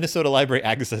is. The Minnesota Library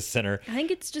Access Center. I think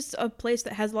it's just a place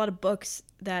that has a lot of books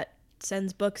that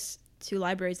sends books to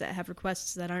libraries that have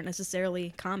requests that aren't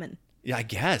necessarily common. Yeah, I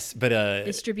guess, but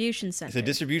distribution center. It's a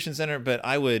distribution center, but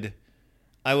I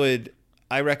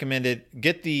recommend it.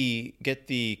 Get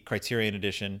the Criterion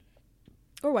edition.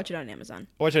 Or watch it on Amazon.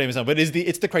 Watch it on Amazon, but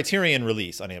it's the Criterion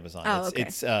release on Amazon. Oh,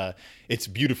 okay. It's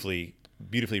beautifully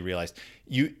realized.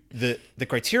 The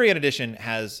Criterion edition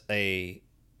has a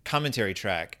commentary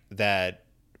track that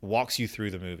walks you through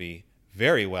the movie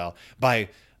very well by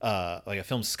like a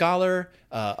film scholar,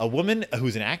 a woman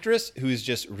who's an actress who's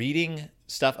just reading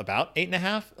stuff about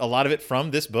 8.5, a lot of it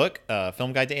from this book,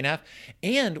 Film Guide to 8.5,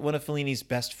 and one of Fellini's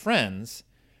best friends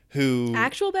who...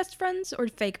 Actual best friends or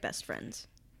fake best friends?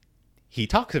 He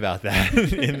talks about that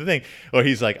in the thing. Or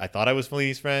he's like, I thought I was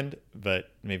Fellini's friend,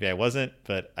 but maybe I wasn't,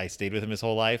 but I stayed with him his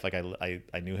whole life. Like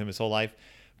I knew him his whole life.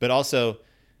 But also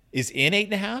is in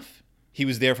 8.5. He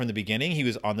was there from the beginning. He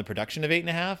was on the production of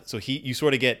 8.5. So you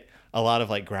sort of get a lot of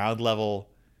like ground level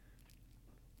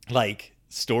like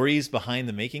stories behind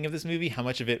the making of this movie. How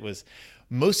much of it was...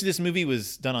 Most of this movie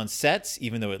was done on sets,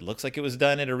 even though it looks like it was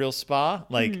done at a real spa.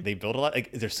 Like they built a lot.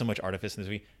 Like there's so much artifice in this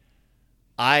movie.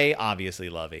 I obviously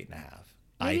love 8.5.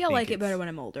 Maybe I'll like it better when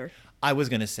I'm older. I was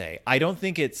going to say, I don't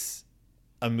think it's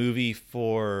a movie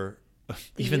for,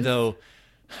 even though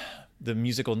the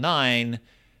musical 9,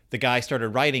 the guy started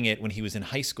writing it when he was in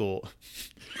high school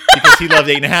because he loved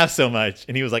 8.5 so much.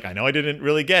 And he was like, I know I didn't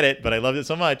really get it, but I loved it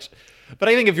so much. But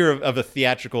I think if you're of a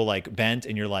theatrical like bent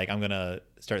and you're like, I'm going to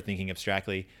start thinking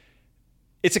abstractly,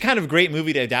 it's a kind of great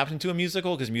movie to adapt into a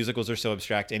musical because musicals are so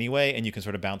abstract anyway, and you can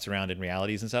sort of bounce around in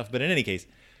realities and stuff. But in any case,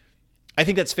 I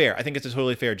think that's fair. I think it's a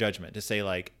totally fair judgment to say,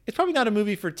 like, it's probably not a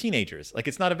movie for teenagers. Like,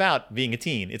 it's not about being a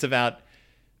teen. It's about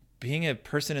being a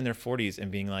person in their 40s and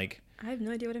being like... I have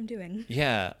no idea what I'm doing.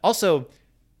 Yeah. Also,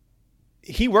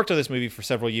 he worked on this movie for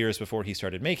several years before he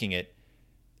started making it.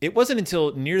 It wasn't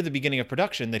until near the beginning of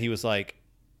production that he was like,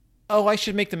 oh, I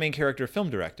should make the main character a film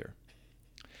director.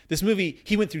 This movie,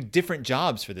 he went through different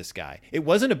jobs for this guy. It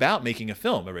wasn't about making a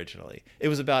film originally. It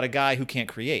was about a guy who can't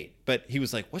create. But he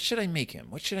was like, what should I make him?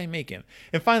 What should I make him?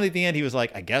 And finally, at the end, he was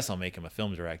like, I guess I'll make him a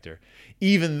film director.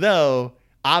 Even though,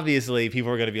 obviously,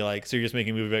 people are going to be like, so you're just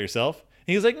making a movie about yourself? And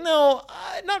he was like, no,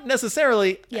 not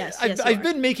necessarily. Yes, I've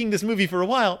been making this movie for a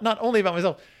while, not only about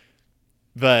myself.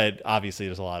 But obviously,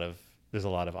 there's a lot of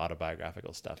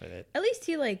autobiographical stuff in it. At least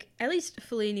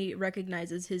Fellini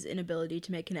recognizes his inability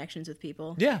to make connections with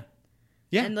people. Yeah.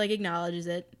 Yeah. And like acknowledges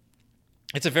it.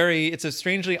 It's a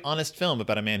strangely honest film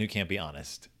about a man who can't be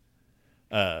honest.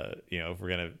 If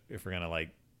we're gonna like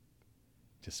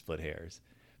just split hairs.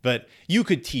 But you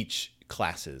could teach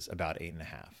classes about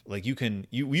 8.5. Like you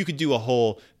could do a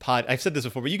whole I've said this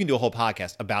before, but you can do a whole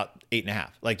podcast about 8.5.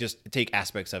 Like just take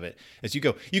aspects of it as you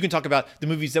go. You can talk about the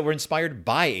movies that were inspired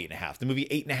by 8.5. The movie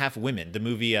 8.5 Women. The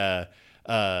movie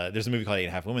there's a movie called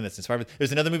 8.5 Women that's inspired.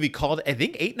 There's another movie called I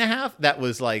think 8.5 that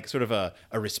was like sort of a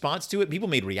response to it. People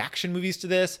made reaction movies to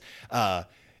this.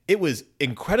 It was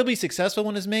incredibly successful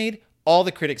when it was made. All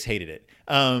the critics hated it.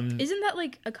 Isn't that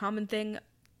like a common thing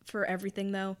for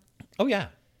everything though? Oh yeah.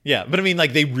 Yeah, but I mean,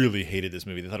 like, they really hated this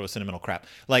movie. They thought it was sentimental crap.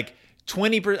 Like,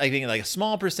 20%, I think, like, a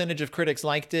small percentage of critics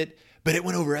liked it, but it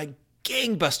went over like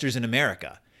gangbusters in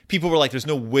America. People were like, there's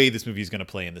no way this movie is going to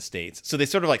play in the States. So they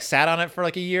sort of, like, sat on it for,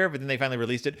 like, a year, but then they finally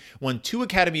released it. Won 2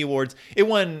 Academy Awards. It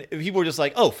won, people were just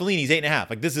like, oh, Fellini's 8.5.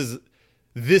 Like, this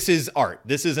is art.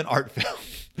 This is an art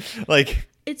film. Like...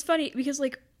 It's funny, because,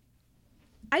 like,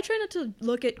 I try not to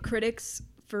look at critics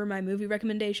for my movie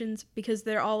recommendations, because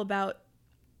they're all about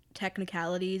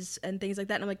technicalities and things like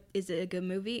that, and I'm like, is it a good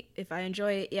movie? If I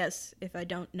enjoy it, yes. If I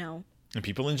don't, no. And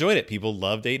people enjoyed it. People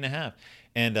loved 8.5,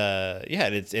 and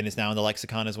it's now in the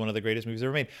lexicon as one of the greatest movies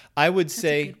ever made. I would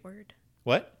say, a good word.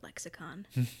 What? Lexicon.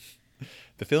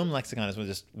 The film lexicon is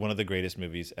just one of the greatest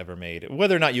movies ever made.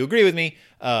 Whether or not you agree with me,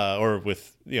 or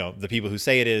with the people who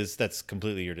say it is, that's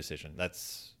completely your decision.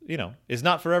 That's it's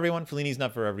not for everyone. Fellini's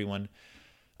not for everyone.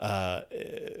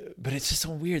 But it's just so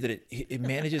weird that it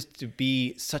manages to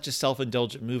be such a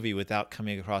self-indulgent movie without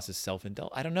coming across as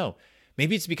self-indulgent. I don't know.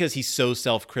 Maybe it's because he's so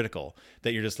self-critical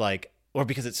that you're just like, or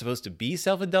because it's supposed to be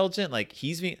self-indulgent. Like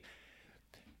he's being...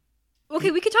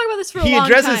 Okay, we could talk about this for a long time. He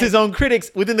addresses his own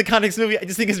critics within the context of the movie. I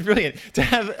just think it's brilliant to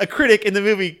have a critic in the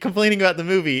movie complaining about the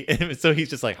movie. And so he's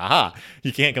just like, haha,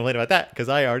 you can't complain about that because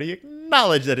I already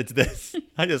acknowledge that it's this.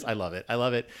 I love it. I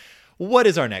love it. What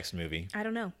is our next movie? I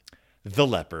don't know. The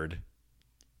Leopard.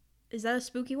 Is that a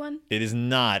spooky one? It is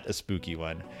not a spooky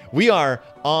one. We are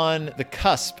on the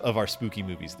cusp of our spooky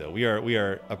movies, though. We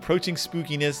are approaching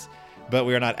spookiness, but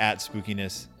we are not at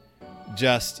spookiness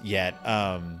just yet.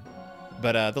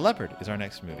 But The Leopard is our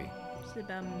next movie. Is it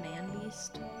about a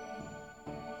man-beast?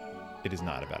 It is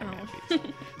not about a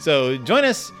man-beast. So join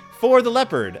us for The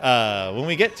Leopard when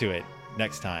we get to it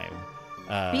next time.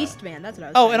 Beast Man, that's what I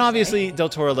was Oh, and obviously Del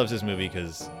Toro loves this movie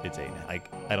because it's 8.5.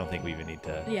 Like, I don't think we even need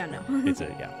to. Yeah, no.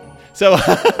 So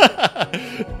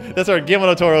that's our Guillermo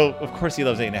del Toro. Of course, he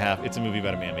loves 8.5. It's a movie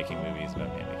about a man making movies.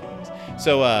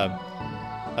 So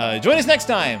join us next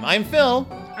time. I'm Phil.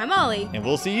 I'm Ollie. And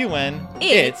we'll see you when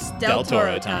It's Del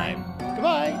Toro time.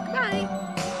 Goodbye. Bye.